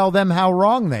in and tell them how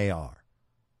wrong they are.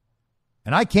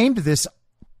 And I came to this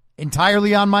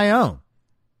entirely on my own.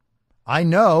 I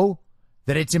know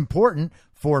that it's important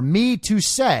for me to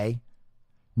say,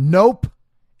 nope,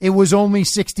 it was only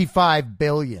 65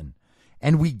 billion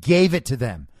and we gave it to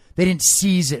them. They didn't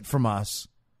seize it from us.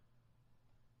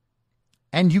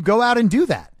 And you go out and do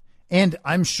that. And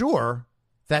I'm sure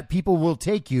that people will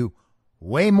take you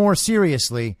way more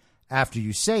seriously after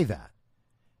you say that.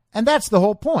 And that's the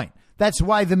whole point. That's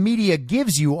why the media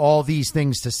gives you all these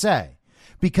things to say,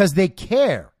 because they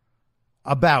care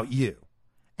about you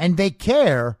and they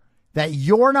care that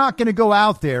you're not going to go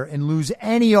out there and lose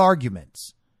any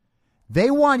arguments. They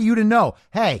want you to know,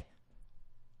 hey,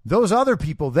 those other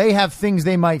people, they have things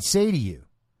they might say to you.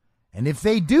 And if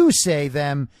they do say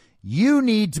them, you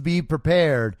need to be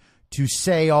prepared to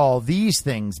say all these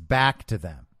things back to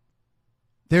them.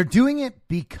 They're doing it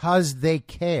because they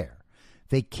care.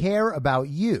 They care about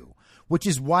you, which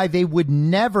is why they would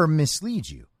never mislead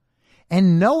you.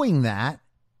 And knowing that,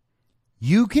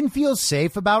 you can feel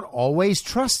safe about always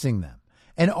trusting them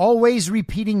and always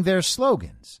repeating their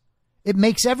slogans. It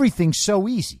makes everything so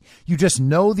easy. You just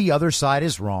know the other side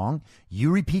is wrong.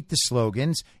 You repeat the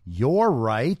slogans. You're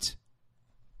right.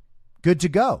 Good to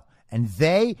go. And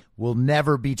they will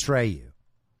never betray you.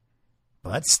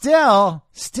 But still,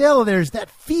 there's that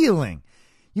feeling.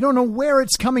 You don't know where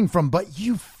it's coming from, but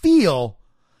you feel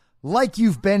like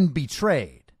you've been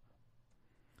betrayed.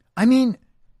 I mean,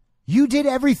 you did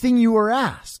everything you were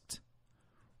asked.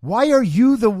 Why are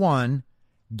you the one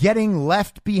getting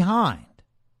left behind?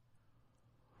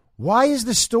 Why is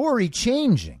the story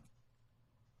changing?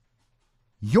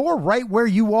 You're right where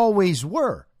you always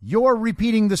were. You're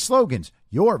repeating the slogans.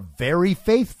 You're very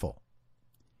faithful.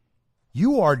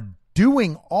 You are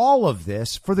doing all of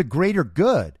this for the greater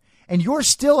good, and you're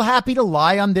still happy to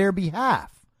lie on their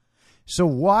behalf. So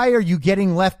why are you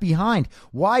getting left behind?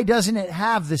 Why doesn't it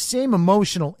have the same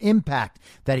emotional impact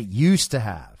that it used to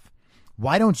have?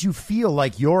 Why don't you feel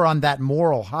like you're on that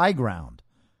moral high ground?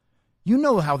 You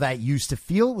know how that used to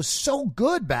feel. It was so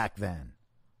good back then.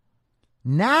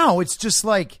 Now it's just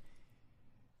like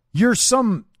you're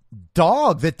some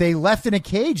dog that they left in a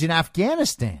cage in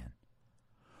Afghanistan.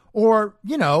 Or,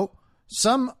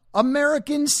 some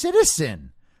American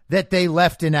citizen that they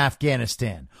left in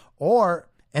Afghanistan. Or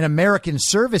an American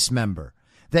service member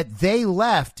that they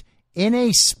left in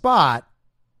a spot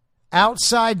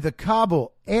outside the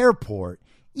Kabul airport,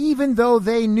 even though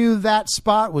they knew that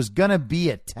spot was going to be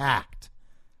attacked.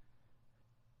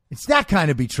 It's that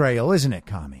kind of betrayal, isn't it,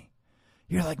 Kami?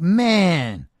 You're like,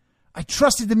 man, I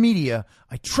trusted the media.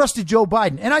 I trusted Joe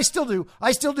Biden. And I still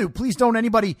do. Please don't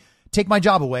anybody take my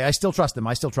job away. I still trust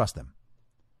them.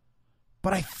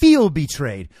 But I feel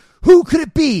betrayed. Who could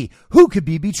it be? Who could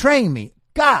be betraying me?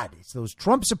 God, it's those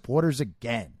Trump supporters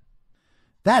again.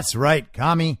 That's right,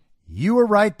 Kami. You were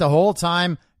right the whole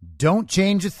time. Don't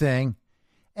change a thing.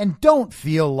 And don't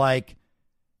feel like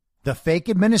the fake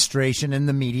administration and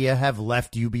the media have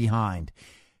left you behind.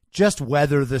 Just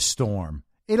weather the storm.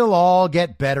 It'll all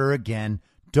get better again.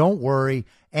 Don't worry.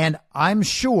 And I'm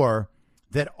sure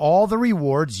that all the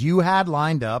rewards you had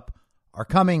lined up are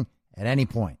coming at any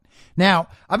point. Now,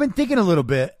 I've been thinking a little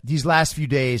bit these last few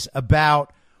days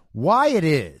about why it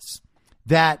is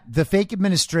that the fake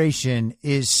administration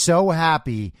is so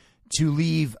happy to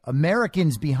leave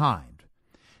Americans behind.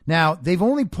 Now, they've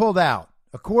only pulled out,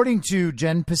 according to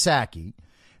Jen Psaki,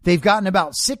 they've gotten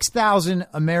about 6,000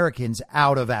 Americans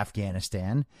out of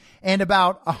Afghanistan and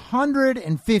about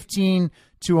 115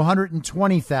 to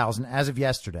 120,000 as of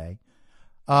yesterday,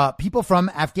 people from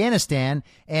Afghanistan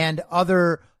and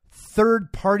other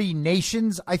third-party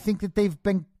nations, I think that they've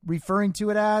been referring to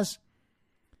it as.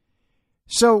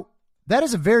 So that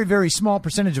is a very, very small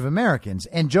percentage of Americans.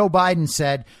 And Joe Biden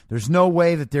said there's no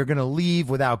way that they're going to leave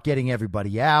without getting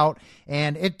everybody out.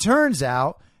 And it turns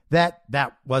out that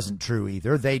that wasn't true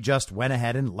either. They just went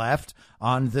ahead and left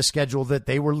on the schedule that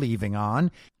they were leaving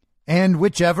on. And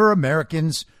whichever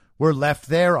Americans were left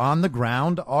there on the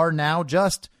ground are now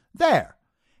just there.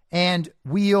 And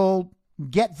we'll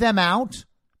get them out,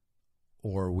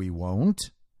 or we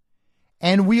won't.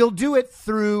 And we'll do it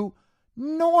through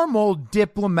normal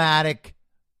diplomatic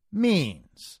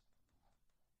means.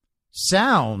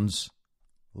 Sounds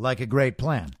like a great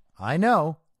plan. I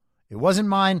know. It wasn't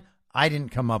mine. I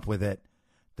didn't come up with it.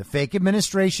 The fake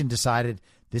administration decided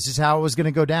this is how it was going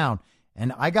to go down.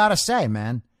 And I got to say,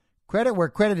 man, credit where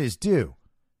credit is due.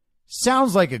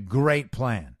 Sounds like a great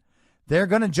plan. They're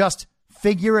going to just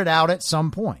figure it out at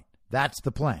some point. That's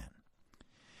the plan.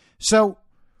 So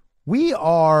we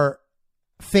are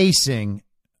facing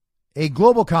a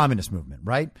global communist movement,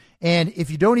 right? And if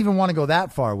you don't even want to go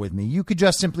that far with me, you could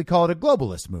just simply call it a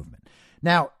globalist movement.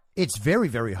 Now, it's very,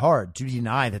 very hard to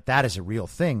deny that that is a real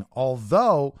thing,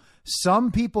 although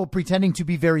some people pretending to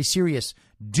be very serious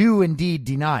do indeed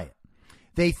deny it.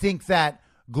 They think that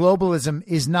globalism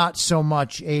is not so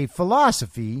much a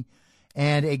philosophy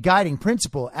and a guiding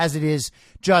principle as it is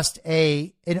just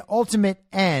an ultimate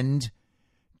end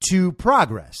to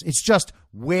progress. It's just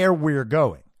where we're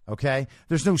going. Okay,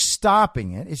 there's no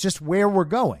stopping it. It's just where we're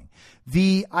going.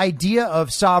 The idea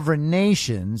of sovereign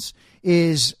nations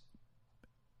is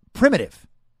primitive.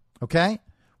 Okay,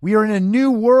 we are in a new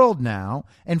world now.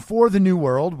 And for the new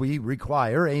world, we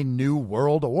require a new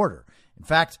world order. In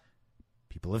fact,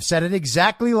 people have said it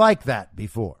exactly like that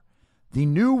before. The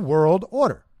new world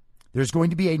order. There's going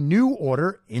to be a new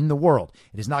order in the world.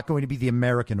 It is not going to be the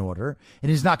American order. It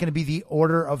is not going to be the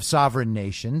order of sovereign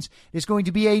nations. It's going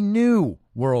to be a new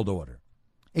world order,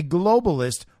 a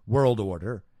globalist world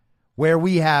order where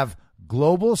we have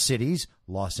global cities,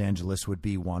 Los Angeles would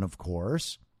be one, of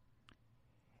course,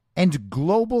 and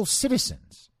global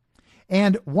citizens.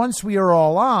 And once we are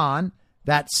all on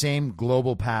that same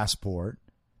global passport,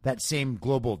 that same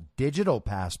global digital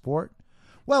passport,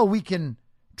 well, we can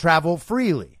travel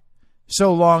freely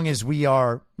so long as we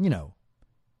are,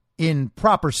 in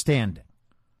proper standing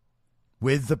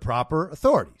with the proper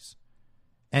authorities.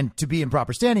 And to be in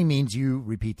proper standing means you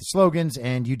repeat the slogans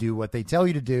and you do what they tell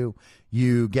you to do.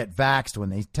 You get vaxxed when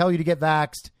they tell you to get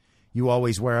vaxxed. You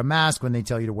always wear a mask when they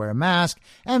tell you to wear a mask.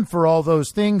 And for all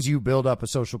those things, you build up a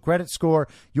social credit score.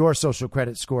 Your social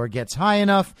credit score gets high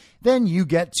enough, then you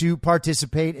get to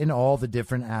participate in all the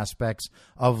different aspects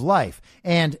of life.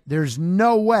 And there's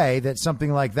no way that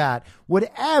something like that would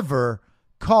ever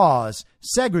cause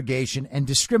segregation and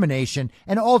discrimination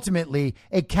and ultimately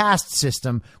a caste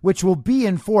system, which will be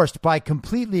enforced by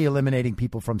completely eliminating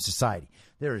people from society.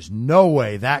 There is no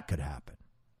way that could happen.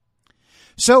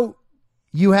 So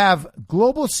you have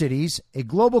global cities, a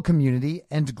global community,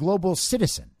 and global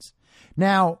citizens.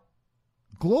 Now,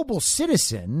 global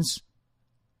citizens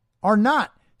are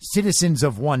not citizens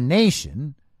of one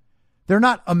nation. They're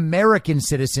not American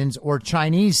citizens or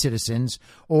Chinese citizens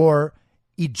or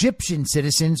Egyptian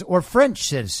citizens or French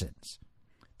citizens.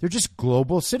 They're just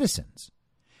global citizens.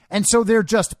 And so they're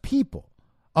just people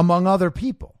among other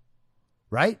people,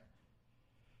 right?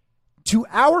 To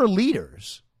our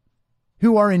leaders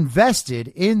who are invested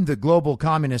in the global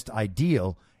communist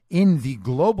ideal, in the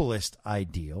globalist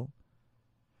ideal,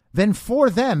 then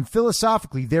for them,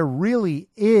 philosophically, there really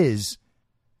is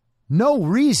no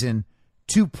reason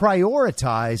to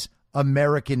prioritize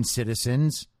American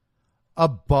citizens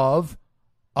above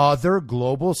other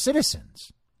global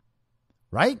citizens,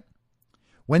 right?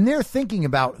 When they're thinking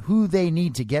about who they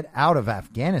need to get out of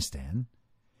Afghanistan,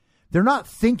 they're not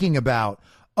thinking about,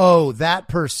 oh, that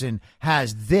person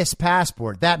has this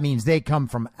passport. That means they come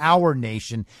from our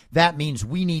nation. That means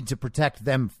we need to protect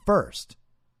them first.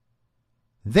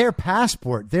 Their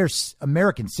passport, their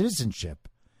American citizenship,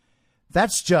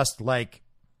 that's just like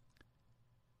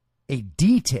a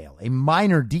detail, a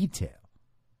minor detail.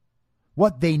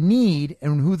 What they need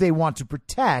and who they want to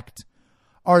protect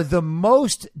are the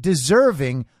most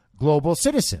deserving global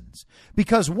citizens.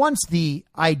 Because once the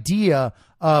idea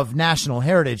of national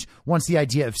heritage, once the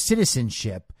idea of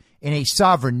citizenship in a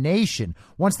sovereign nation,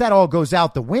 once that all goes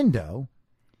out the window,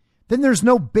 then there's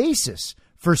no basis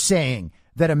for saying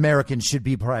that Americans should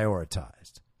be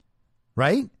prioritized,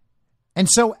 right? And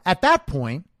so at that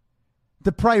point,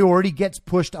 the priority gets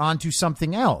pushed onto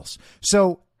something else.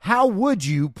 So how would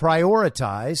you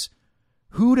prioritize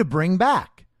who to bring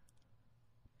back?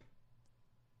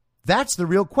 That's the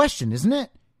real question, isn't it?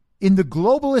 In the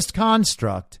globalist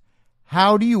construct,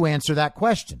 how do you answer that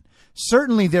question?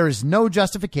 Certainly there is no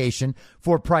justification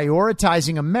for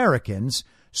prioritizing Americans.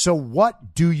 So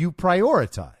what do you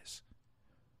prioritize?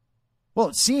 Well,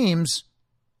 it seems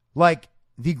like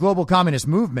the global communist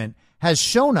movement has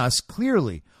shown us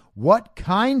clearly what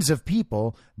kinds of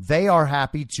people they are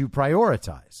happy to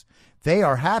prioritize. They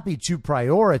are happy to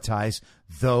prioritize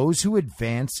those who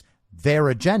advance their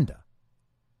agenda.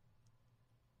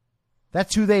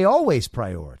 That's who they always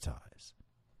prioritize.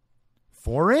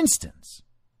 For instance,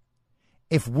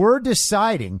 if we're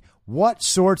deciding what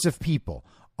sorts of people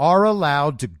are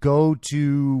allowed to go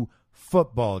to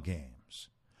football games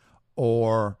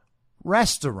or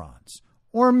restaurants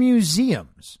or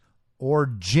museums or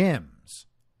gyms,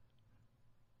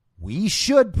 we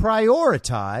should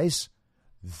prioritize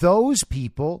those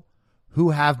people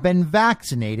who have been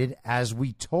vaccinated as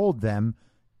we told them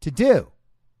to do.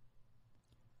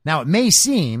 Now, it may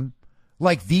seem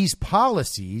like these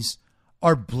policies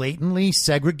are blatantly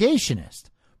segregationist,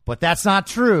 but that's not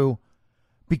true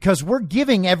because we're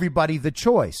giving everybody the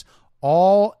choice.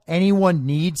 All anyone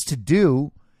needs to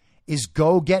do is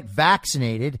go get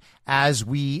vaccinated as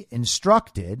we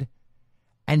instructed,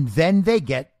 and then they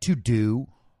get to do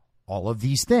all of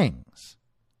these things.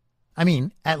 I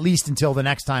mean, at least until the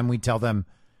next time we tell them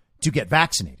to get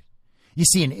vaccinated. You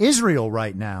see, in Israel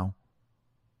right now,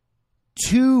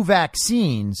 2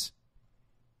 vaccines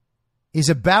is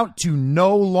about to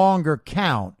no longer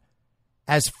count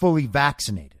as fully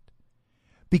vaccinated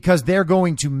because they're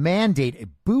going to mandate a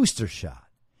booster shot.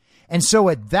 And so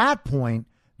at that point,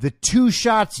 the 2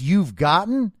 shots you've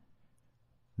gotten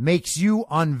makes you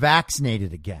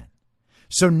unvaccinated again.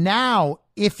 So now,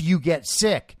 if you get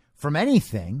sick from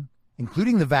anything,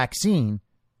 including the vaccine,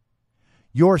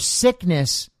 your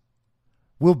sickness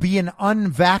will be an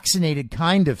unvaccinated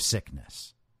kind of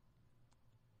sickness.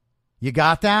 You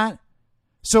got that?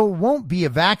 So it won't be a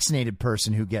vaccinated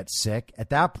person who gets sick at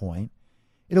that point.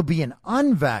 It'll be an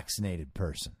unvaccinated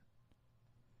person.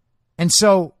 And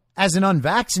so as an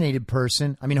unvaccinated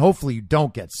person, I mean, hopefully you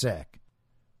don't get sick.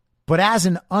 But as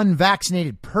an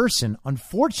unvaccinated person,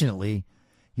 unfortunately,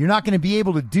 you're not going to be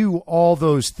able to do all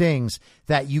those things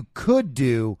that you could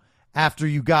do after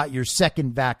you got your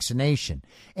second vaccination.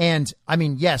 And I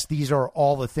mean, yes, these are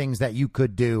all the things that you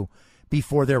could do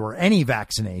before there were any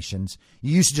vaccinations.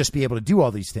 You used to just be able to do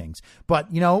all these things.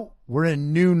 But, you know, we're in a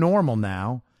new normal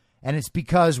now. And it's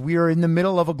because we are in the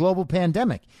middle of a global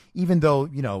pandemic, even though,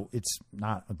 you know, it's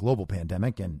not a global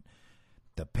pandemic. And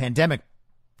the pandemic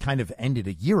kind of ended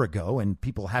a year ago and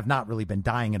people have not really been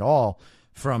dying at all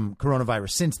from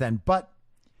coronavirus since then. But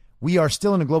we are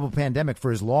still in a global pandemic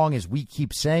for as long as we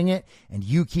keep saying it and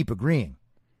you keep agreeing.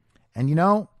 And, you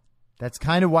know, that's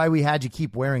kind of why we had you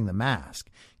keep wearing the mask.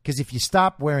 Because if you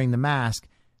stop wearing the mask,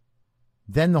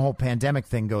 then the whole pandemic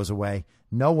thing goes away.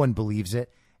 No one believes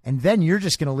it. And then you're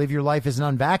just going to live your life as an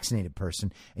unvaccinated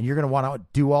person and you're going to want to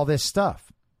do all this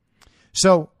stuff.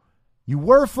 So you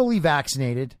were fully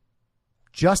vaccinated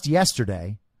just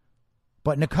yesterday,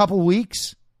 but in a couple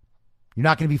weeks, you're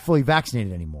not going to be fully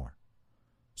vaccinated anymore.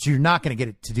 So you're not going to get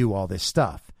it to do all this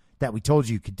stuff that we told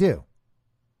you could do.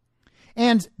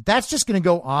 And that's just going to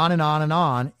go on and on and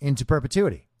on into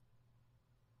perpetuity.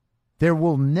 There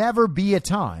will never be a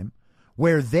time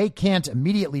where they can't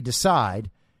immediately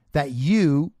decide that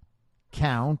you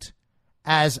count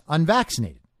as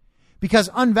unvaccinated, because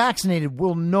unvaccinated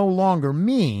will no longer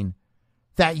mean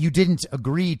that you didn't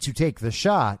agree to take the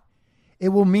shot. It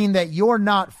will mean that you're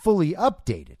not fully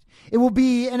updated. It will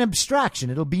be an abstraction.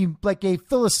 It'll be like a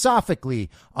philosophically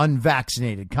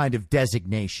unvaccinated kind of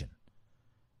designation.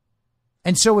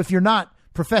 And so if you're not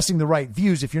professing the right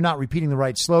views, if you're not repeating the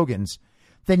right slogans,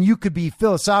 then you could be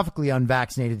philosophically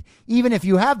unvaccinated, even if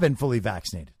you have been fully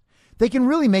vaccinated. They can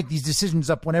really make these decisions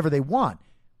up whenever they want.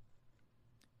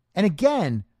 And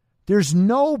again, there's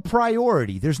no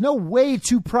priority. There's no way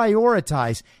to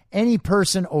prioritize any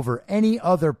person over any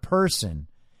other person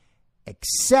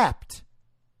except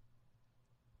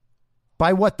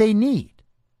by what they need.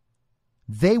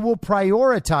 They will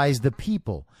prioritize the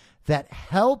people that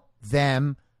help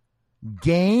them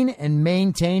gain and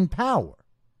maintain power.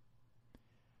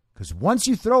 Because once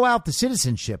you throw out the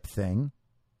citizenship thing,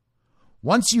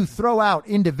 once you throw out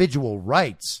individual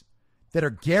rights that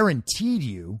are guaranteed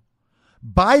you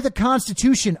by the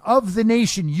Constitution of the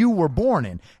nation you were born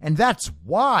in, and that's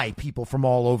why people from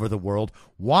all over the world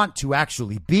want to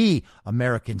actually be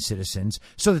American citizens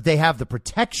so that they have the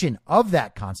protection of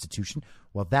that Constitution,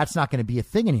 well, that's not going to be a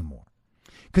thing anymore.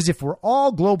 Because if we're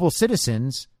all global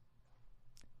citizens,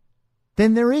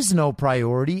 then there is no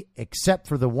priority except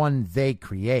for the one they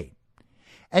create.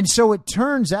 And so it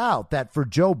turns out that for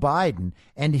Joe Biden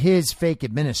and his fake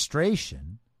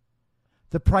administration,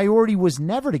 the priority was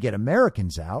never to get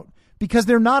Americans out because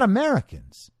they're not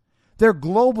Americans. They're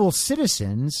global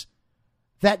citizens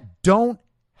that don't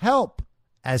help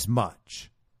as much.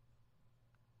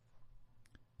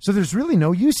 So there's really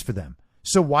no use for them.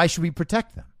 So why should we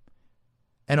protect them?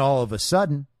 And all of a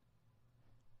sudden,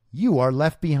 you are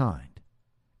left behind.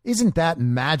 Isn't that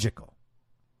magical?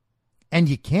 And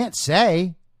you can't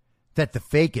say that the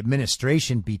fake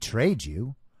administration betrayed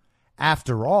you.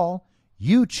 After all,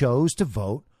 you chose to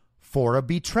vote for a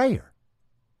betrayer.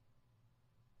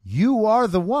 You are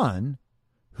the one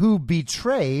who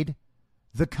betrayed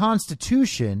the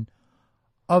Constitution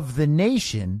of the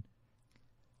nation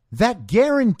that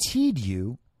guaranteed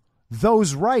you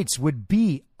those rights would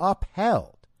be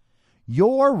upheld.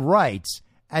 Your rights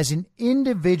as an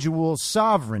individual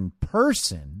sovereign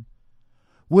person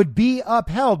would be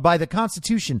upheld by the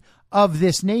Constitution of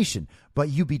this nation, but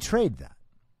you betrayed that.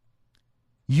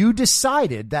 You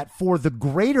decided that for the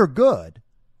greater good,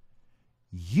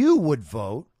 you would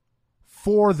vote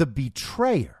for the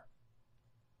betrayer.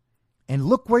 And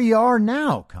look where you are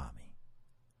now, Kami.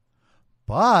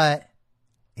 But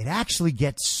it actually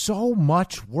gets so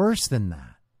much worse than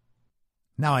that.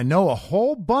 Now, I know a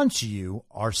whole bunch of you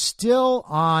are still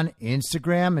on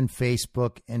Instagram and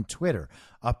Facebook and Twitter.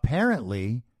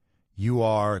 Apparently, you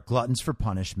are gluttons for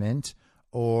punishment,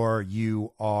 or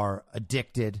you are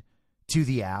addicted to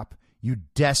the app. You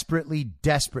desperately,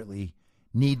 desperately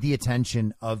need the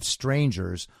attention of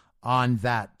strangers on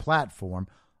that platform,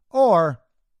 or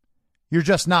you're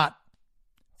just not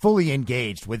fully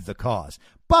engaged with the cause.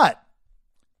 But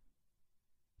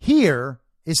here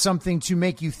is something to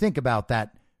make you think about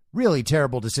that really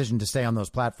terrible decision to stay on those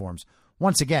platforms.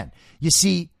 Once again, you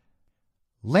see,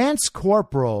 Lance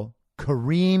Corporal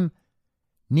Kareem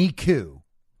Niku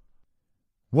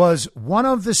was one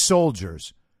of the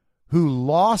soldiers who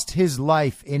lost his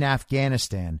life in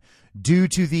Afghanistan due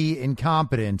to the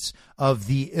incompetence of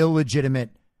the illegitimate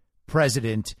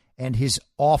president and his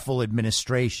awful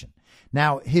administration.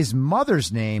 Now, his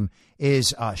mother's name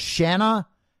is Shanna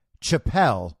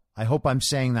Chappell. I hope I'm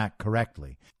saying that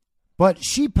correctly. But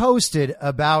she posted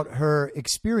about her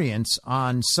experience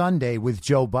on Sunday with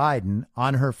Joe Biden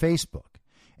on her Facebook.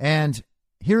 And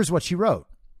here's what she wrote.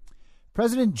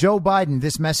 President Joe Biden,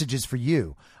 this message is for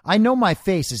you. I know my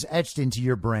face is etched into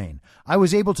your brain. I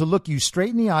was able to look you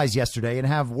straight in the eyes yesterday and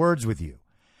have words with you.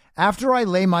 After I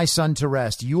lay my son to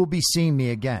rest, you will be seeing me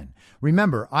again.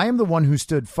 Remember, I am the one who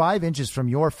stood 5 inches from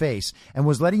your face and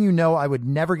was letting you know I would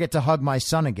never get to hug my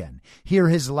son again, hear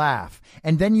his laugh.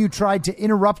 And then you tried to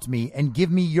interrupt me and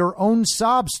give me your own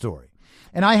sob story.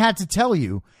 And I had to tell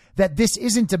you that this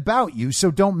isn't about you,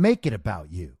 so don't make it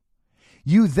about you.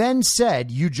 You then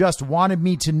said you just wanted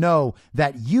me to know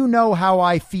that you know how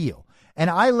I feel. And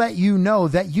I let you know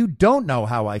that you don't know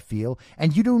how I feel,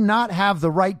 and you do not have the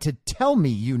right to tell me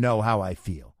you know how I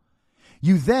feel.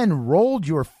 You then rolled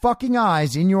your fucking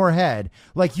eyes in your head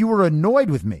like you were annoyed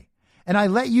with me. And I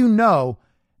let you know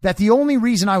that the only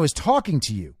reason I was talking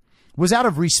to you was out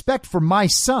of respect for my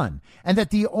son, and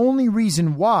that the only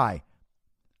reason why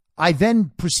I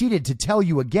then proceeded to tell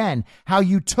you again how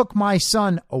you took my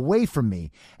son away from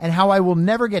me and how I will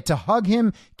never get to hug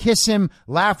him, kiss him,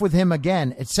 laugh with him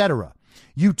again, etc.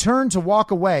 You turned to walk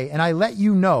away, and I let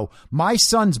you know my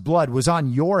son's blood was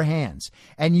on your hands,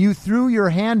 and you threw your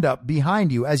hand up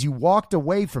behind you as you walked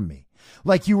away from me,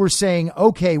 like you were saying,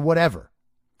 okay, whatever.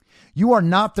 You are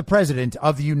not the president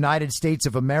of the United States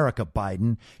of America,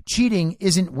 Biden. Cheating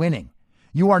isn't winning.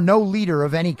 You are no leader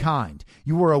of any kind.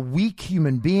 You are a weak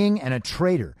human being and a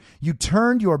traitor. You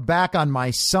turned your back on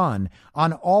my son,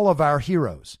 on all of our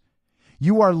heroes.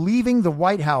 You are leaving the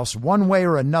White House one way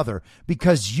or another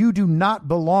because you do not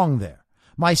belong there.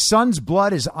 My son's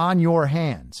blood is on your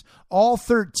hands. All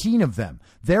 13 of them,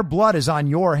 their blood is on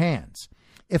your hands.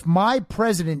 If my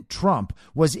President Trump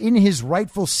was in his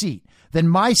rightful seat, then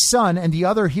my son and the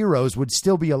other heroes would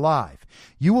still be alive.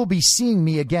 You will be seeing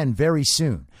me again very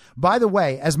soon. By the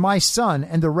way, as my son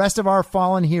and the rest of our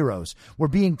fallen heroes were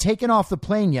being taken off the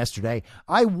plane yesterday,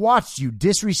 I watched you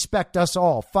disrespect us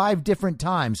all 5 different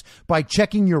times by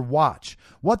checking your watch.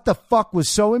 What the fuck was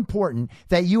so important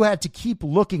that you had to keep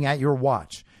looking at your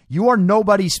watch? You are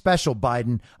nobody special,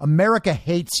 Biden. America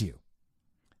hates you.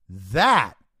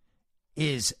 That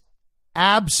is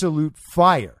absolute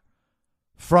fire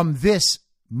from this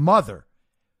mother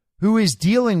who is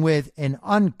dealing with an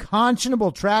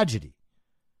unconscionable tragedy.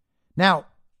 Now,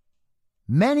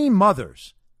 many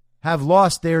mothers have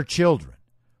lost their children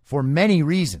for many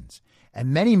reasons, and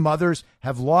many mothers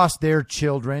have lost their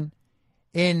children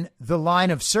in the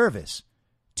line of service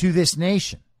to this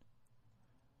nation.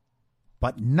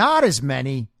 But not as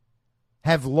many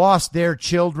have lost their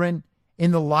children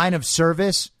in the line of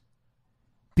service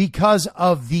because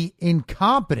of the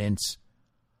incompetence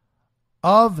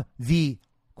of the,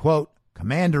 quote,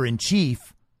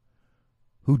 commander-in-chief,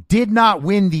 who did not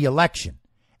win the election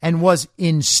and was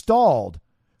installed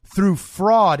through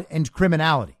fraud and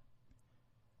criminality.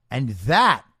 And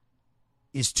that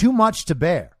is too much to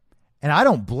bear. And I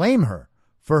don't blame her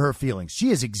for her feelings. She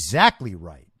is exactly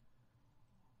right.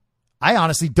 I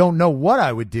honestly don't know what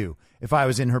I would do if I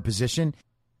was in her position.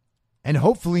 And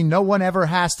hopefully no one ever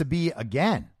has to be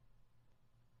again.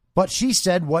 But she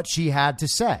said what she had to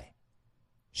say.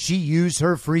 She used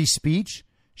her free speech.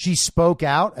 She spoke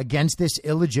out against this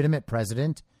illegitimate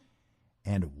president.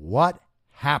 And what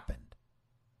happened?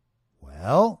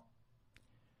 Well,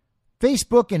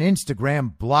 Facebook and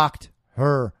Instagram blocked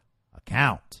her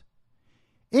account.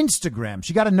 Instagram,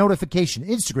 she got a notification.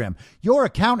 Instagram, your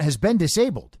account has been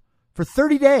disabled for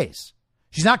 30 days.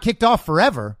 She's not kicked off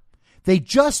forever. They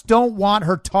just don't want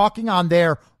her talking on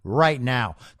there right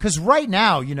now. Because right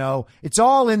now, you know, it's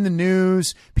all in the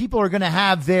news. People are going to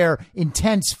have their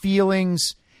intense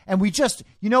feelings. And we just,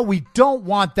 you know, we don't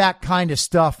want that kind of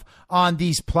stuff on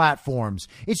these platforms.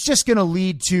 It's just going to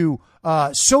lead to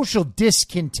social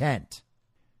discontent.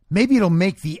 Maybe it'll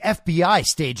make the FBI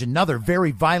stage another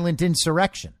very violent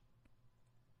insurrection.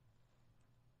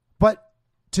 But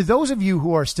to those of you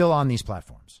who are still on these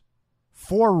platforms,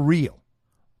 for real,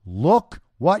 look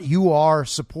what you are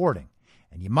supporting.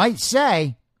 And you might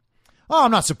say, oh,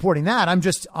 I'm not supporting that. I'm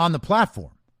just on the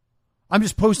platform. I'm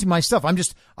just posting my stuff.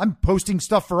 I'm posting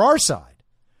stuff for our side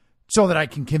so that I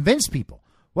can convince people.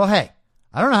 Well, hey,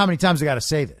 I don't know how many times I got to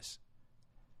say this.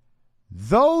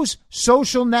 Those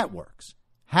social networks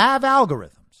have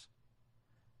algorithms.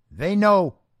 They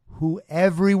know who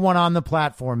everyone on the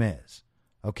platform is.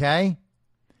 Okay?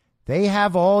 They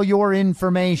have all your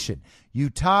information. You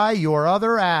tie your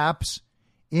other apps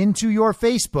into your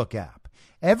Facebook app.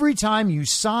 Every time you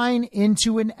sign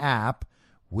into an app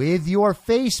with your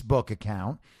Facebook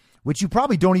account, which you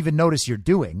probably don't even notice you're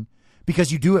doing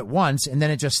because you do it once and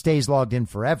then it just stays logged in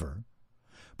forever.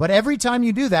 But every time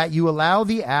you do that, you allow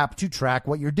the app to track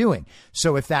what you're doing.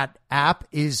 So if that app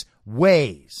is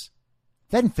Waze,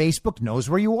 then Facebook knows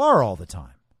where you are all the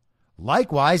time.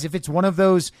 Likewise, if it's one of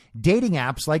those dating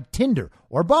apps like Tinder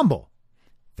or Bumble,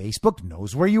 Facebook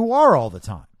knows where you are all the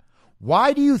time.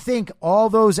 Why do you think all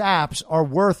those apps are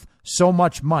worth so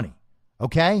much money?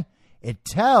 Okay? It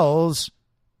tells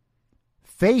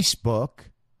Facebook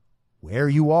where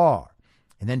you are.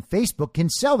 And then Facebook can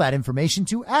sell that information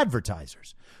to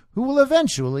advertisers who will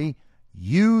eventually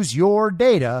use your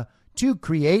data to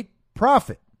create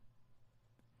profit.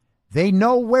 They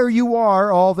know where you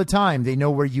are all the time. They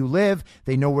know where you live.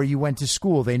 They know where you went to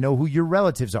school. They know who your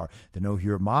relatives are. They know who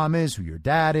your mom is, who your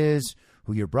dad is,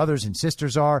 who your brothers and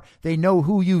sisters are. They know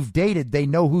who you've dated. They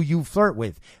know who you flirt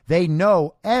with. They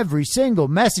know every single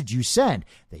message you send.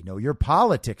 They know your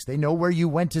politics. They know where you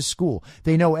went to school.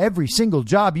 They know every single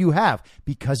job you have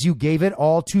because you gave it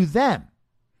all to them.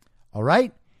 All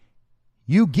right?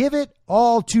 You give it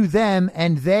all to them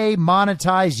and they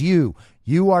monetize you.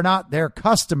 You are not their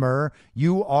customer.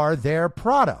 You are their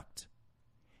product.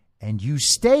 And you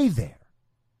stay there.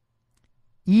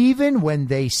 Even when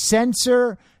they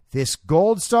censor this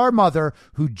Gold Star mother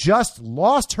who just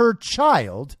lost her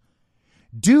child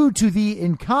due to the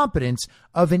incompetence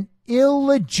of an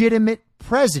illegitimate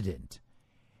president.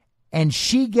 And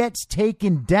she gets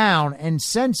taken down and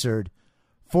censored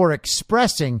for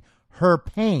expressing her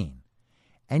pain.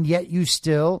 And yet you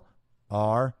still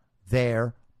are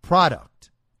their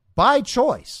product. By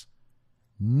choice.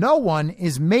 No one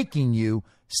is making you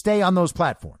stay on those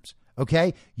platforms.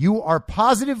 Okay? You are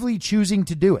positively choosing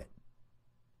to do it.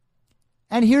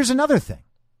 And here's another thing.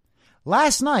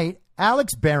 Last night,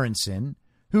 Alex Berenson,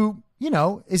 who,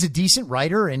 is a decent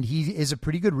writer and he is a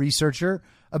pretty good researcher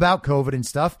about COVID and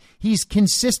stuff, he's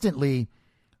consistently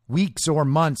weeks or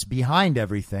months behind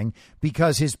everything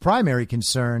because his primary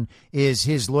concern is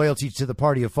his loyalty to the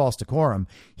party of false decorum.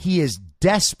 He is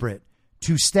desperate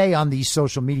to stay on these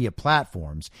social media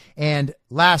platforms. And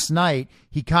last night,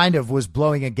 he kind of was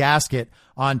blowing a gasket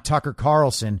on Tucker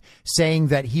Carlson, saying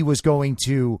that he was going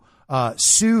to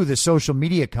sue the social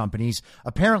media companies,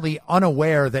 apparently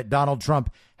unaware that Donald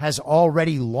Trump has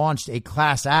already launched a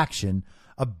class action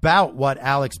about what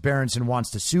Alex Berenson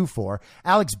wants to sue for.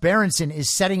 Alex Berenson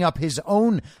is setting up his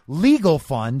own legal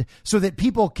fund so that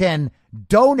people can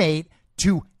donate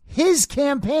to his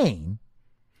campaign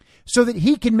so that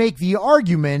he can make the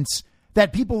arguments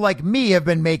that people like me have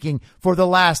been making for the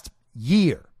last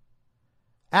year.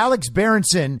 Alex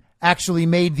Berenson actually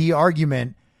made the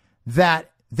argument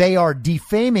that they are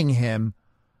defaming him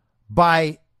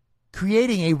by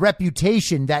creating a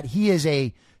reputation that he is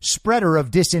a spreader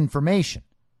of disinformation.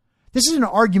 This is an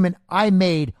argument I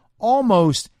made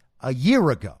almost a year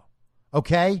ago,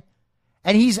 okay?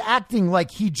 And he's acting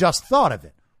like he just thought of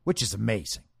it, which is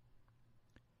amazing.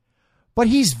 But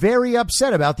he's very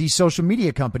upset about these social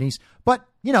media companies. But,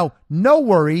 no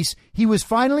worries. He was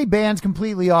finally banned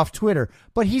completely off Twitter.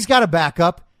 But he's got a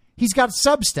backup. He's got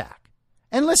Substack.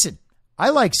 And listen, I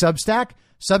like Substack.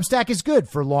 Substack is good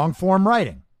for long-form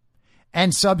writing.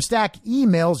 And Substack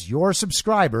emails your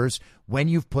subscribers when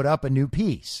you've put up a new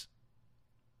piece.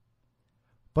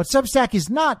 But Substack is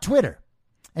not Twitter.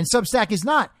 And Substack is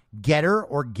not Getter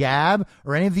or Gab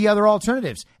or any of the other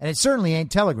alternatives. And it certainly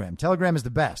ain't Telegram. Telegram is the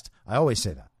best. I always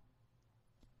say that.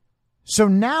 So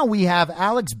now we have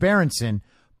Alex Berenson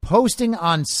posting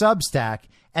on Substack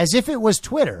as if it was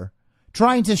Twitter,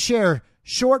 trying to share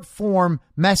short form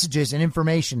messages and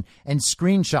information and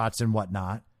screenshots and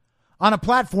whatnot on a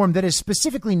platform that is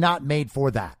specifically not made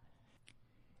for that.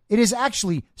 It is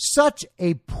actually such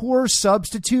a poor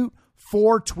substitute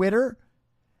for Twitter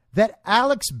that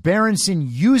Alex Berenson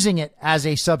using it as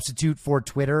a substitute for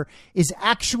Twitter is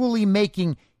actually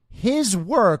making his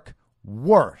work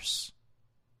worse.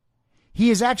 He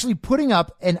is actually putting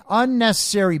up an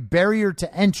unnecessary barrier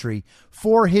to entry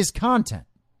for his content.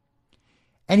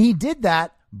 And he did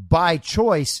that by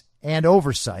choice and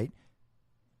oversight.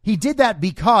 He did that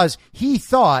because he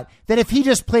thought that if he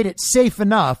just played it safe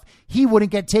enough, he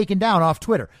wouldn't get taken down off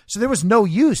Twitter. So there was no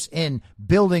use in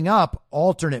building up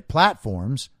alternate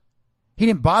platforms. He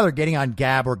didn't bother getting on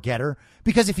Gab or Getter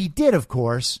because if he did, of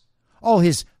course, all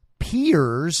his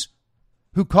peers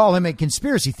who call him a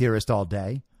conspiracy theorist all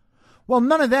day, well,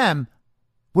 none of them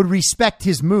would respect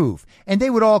his move, and they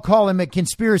would all call him a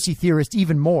conspiracy theorist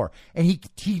even more. And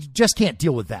he just can't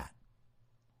deal with that.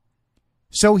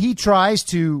 So he tries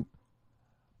to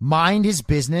mind his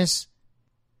business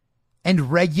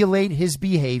and regulate his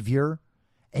behavior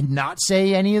and not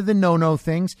say any of the no-no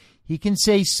things. He can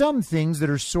say some things that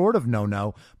are sort of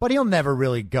no-no, but he'll never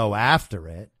really go after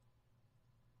it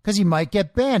because he might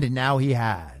get banned, and now he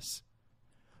has,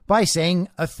 by saying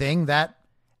a thing that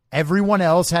everyone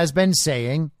else has been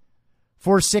saying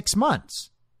for 6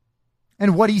 months.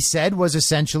 And what he said was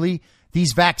essentially,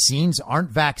 these vaccines aren't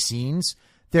vaccines.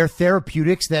 They're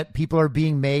therapeutics that people are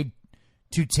being made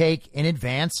to take in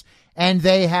advance, and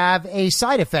they have a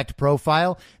side effect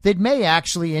profile that may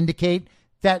actually indicate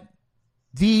that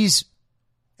these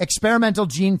experimental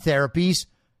gene therapies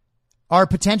are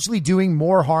potentially doing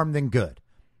more harm than good.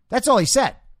 That's all he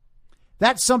said.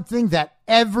 That's something that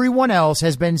everyone else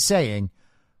has been saying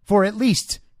for at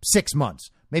least 6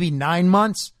 months, maybe 9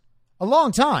 months, a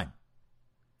long time.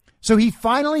 So he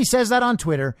finally says that on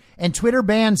Twitter, and Twitter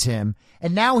bans him,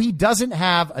 and now he doesn't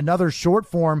have another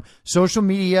short-form social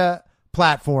media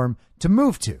platform to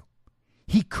move to.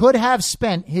 He could have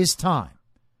spent his time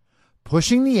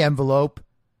pushing the envelope,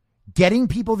 getting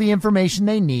people the information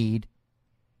they need,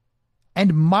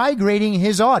 and migrating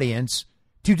his audience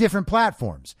to different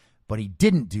platforms. But he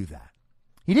didn't do that.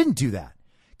 He didn't do that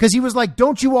because he was like,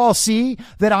 don't you all see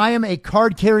that I am a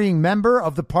card-carrying member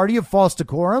of the Party of False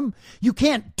Decorum? You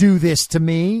can't do this to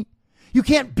me. You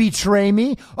can't betray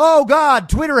me. Oh, God,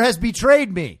 Twitter has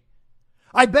betrayed me.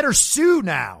 I better sue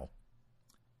now.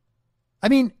 I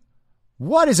mean,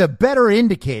 what is a better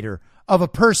indicator of a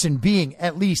person being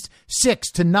at least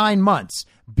 6 to 9 months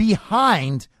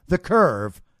behind the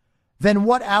curve than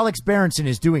what Alex Berenson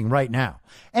is doing right now?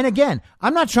 And again,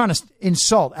 I'm not trying to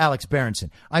insult Alex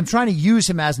Berenson. I'm trying to use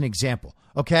him as an example,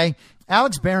 okay?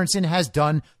 Alex Berenson has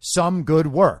done some good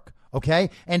work, okay?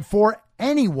 And for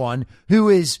anyone who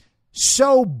is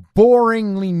so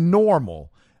boringly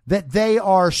normal that they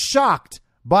are shocked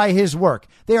by his work,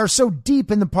 they are so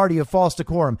deep in the Party of False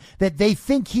Decorum that they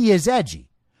think he is edgy.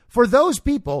 For those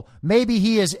people, maybe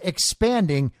he is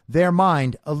expanding their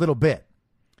mind a little bit.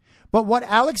 But what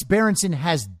Alex Berenson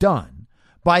has done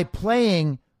by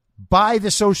playing by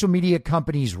the social media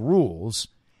company's rules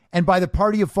and by the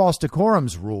Party of False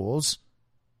Decorum's rules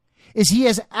is he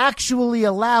has actually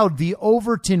allowed the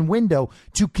Overton window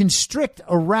to constrict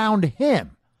around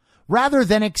him rather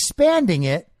than expanding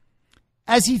it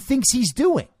as he thinks he's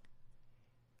doing.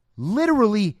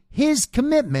 Literally, his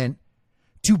commitment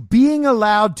to being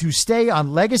allowed to stay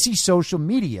on legacy social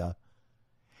media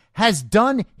has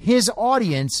done his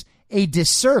audience a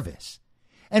disservice.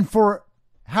 And for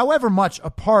however much a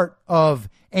part of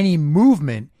any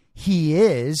movement he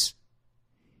has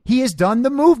done the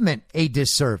movement a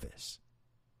disservice.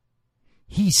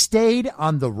 He stayed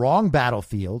on the wrong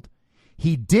battlefield.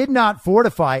 He did not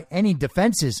fortify any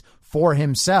defenses for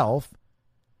himself.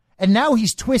 And now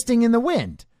he's twisting in the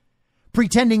wind,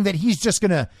 pretending that he's just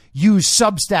going to use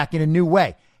Substack in a new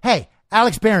way. Hey,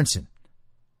 Alex Berenson,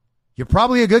 you're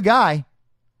probably a good guy,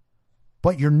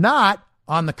 but you're not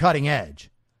on the cutting edge.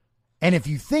 And if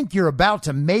you think you're about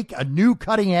to make a new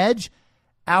cutting edge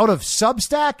out of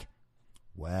Substack,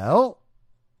 well,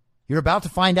 you're about to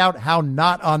find out how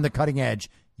not on the cutting edge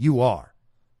you are.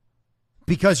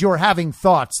 Because you're having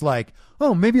thoughts like,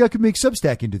 oh, maybe I could make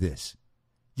Substack into this.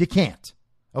 You can't,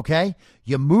 okay?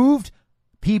 You moved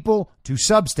people to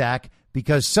Substack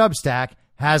because Substack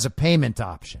has a payment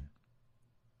option.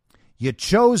 You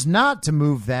chose not to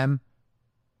move them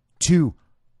to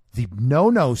the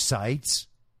no-no sites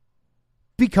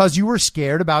because you were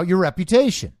scared about your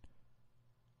reputation.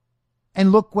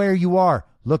 And look where you are.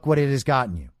 Look what it has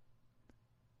gotten you.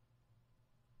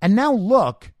 And now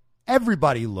look,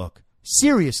 everybody look,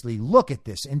 seriously look at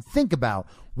this and think about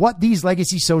what these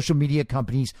legacy social media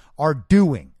companies are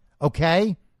doing,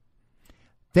 okay?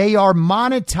 They are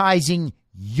monetizing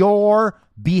your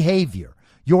behavior,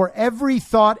 your every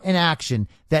thought and action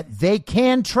that they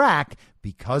can track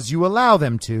because you allow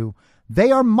them to. They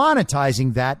are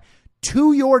monetizing that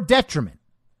to your detriment.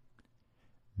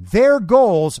 Their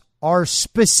goals are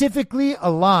specifically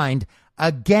aligned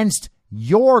against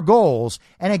your goals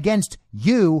and against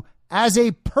you as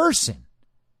a person.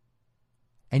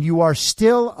 And you are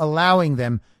still allowing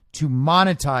them to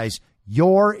monetize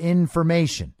your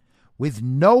information with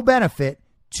no benefit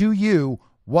to you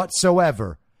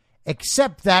whatsoever,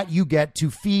 except that you get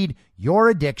to feed your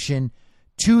addiction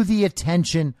to the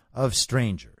attention of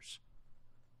strangers.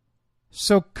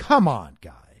 So come on,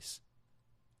 guys.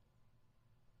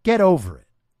 Get over it,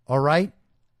 all right?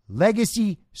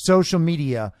 Legacy social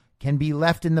media can be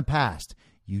left in the past.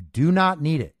 You do not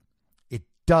need it. It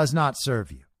does not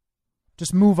serve you.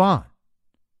 Just move on.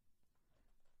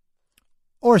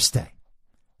 Or stay.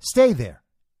 Stay there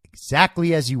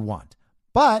exactly as you want.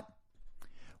 But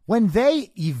when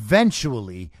they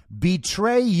eventually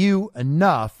betray you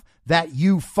enough that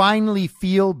you finally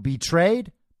feel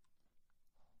betrayed,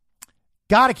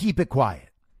 gotta keep it quiet.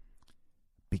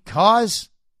 Because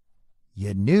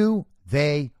you knew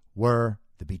they were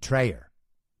the betrayer.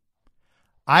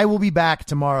 I will be back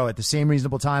tomorrow at the same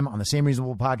reasonable time on the Same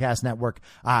Reasonable Podcast Network.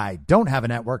 I don't have a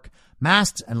network.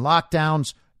 Masks and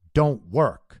lockdowns don't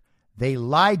work. They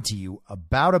lied to you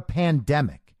about a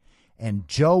pandemic, and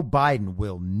Joe Biden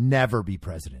will never be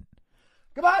president.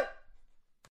 Goodbye.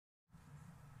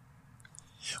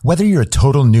 Whether you're a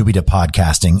total newbie to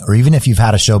podcasting or even if you've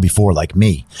had a show before like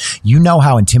me, you know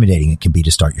how intimidating it can be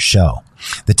to start your show.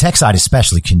 The tech side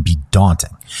especially can be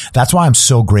daunting. That's why I'm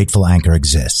so grateful Anchor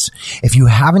exists. If you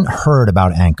haven't heard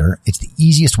about Anchor, it's the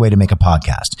easiest way to make a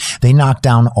podcast. They knock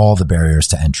down all the barriers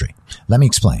to entry. Let me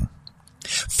explain.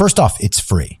 First off, it's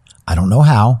free. I don't know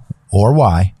how or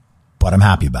why, but I'm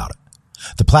happy about it.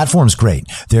 The platform's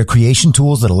great. There are creation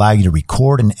tools that allow you to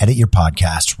record and edit your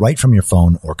podcast right from your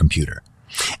phone or computer.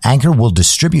 Anchor will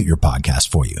distribute your podcast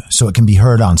for you so it can be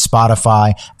heard on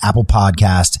Spotify, Apple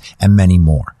Podcasts, and many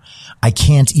more. I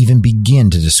can't even begin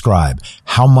to describe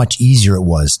how much easier it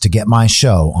was to get my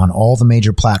show on all the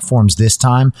major platforms this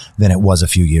time than it was a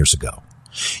few years ago.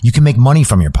 You can make money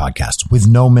from your podcast with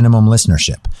no minimum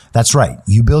listenership. That's right.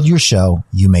 You build your show,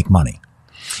 you make money.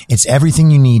 It's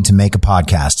everything you need to make a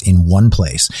podcast in one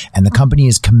place, and the company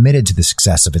is committed to the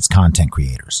success of its content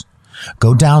creators.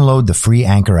 Go download the free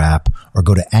Anchor app or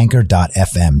go to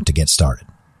anchor.fm to get started.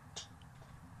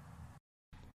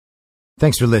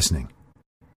 Thanks for listening.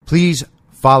 Please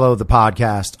follow the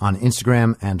podcast on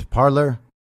Instagram and Parler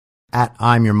at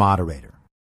I'm Your Moderator.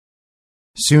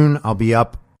 Soon I'll be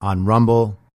up on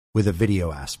Rumble with a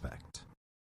video aspect.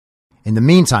 In the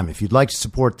meantime, if you'd like to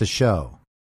support the show,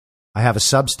 I have a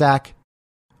Substack,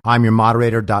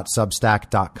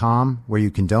 imyourmoderator.substack.com, where you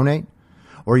can donate.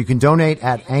 Or you can donate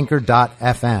at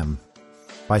anchor.fm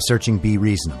by searching Be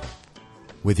Reasonable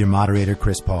with your moderator,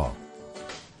 Chris Paul.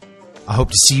 I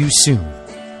hope to see you soon.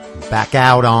 Back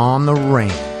out on the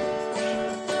range.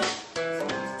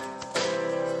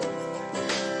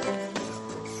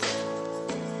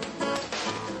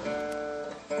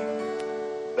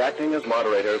 Acting as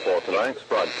moderator for tonight's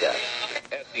broadcast.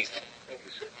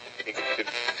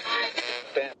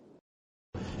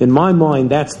 In my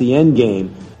mind, that's the end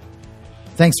game.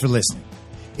 Thanks for listening.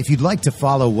 If you'd like to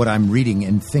follow what I'm reading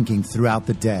and thinking throughout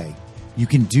the day, you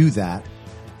can do that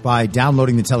by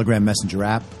downloading the Telegram Messenger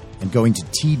app and going to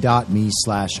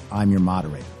t.me/I'm your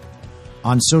moderator.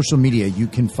 On social media, you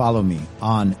can follow me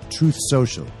on Truth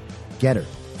Social, Getter,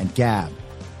 and Gab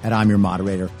at I'm your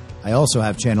moderator. I also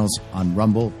have channels on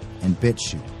Rumble and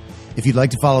BitChute. If you'd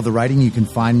like to follow the writing, you can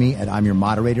find me at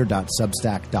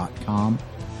imyourmoderator.substack.com.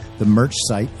 The merch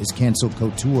site is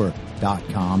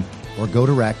cancelcouture.com. or go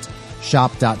direct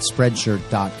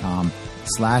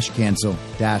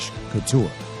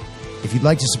shop.spreadshirt.com/cancel-couture. If you'd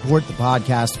like to support the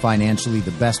podcast financially,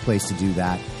 the best place to do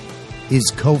that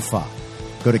is Ko-Fi.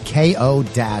 Go to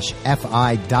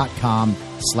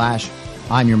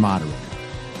ko-fi.com/I'm your moderator.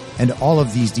 And all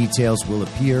of these details will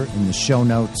appear in the show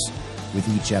notes with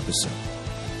each episode.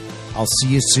 I'll see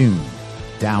you soon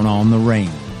down on the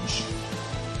range.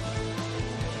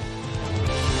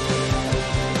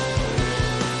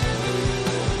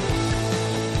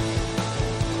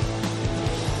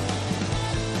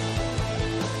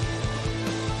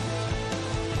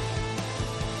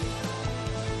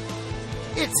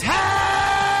 It's happening!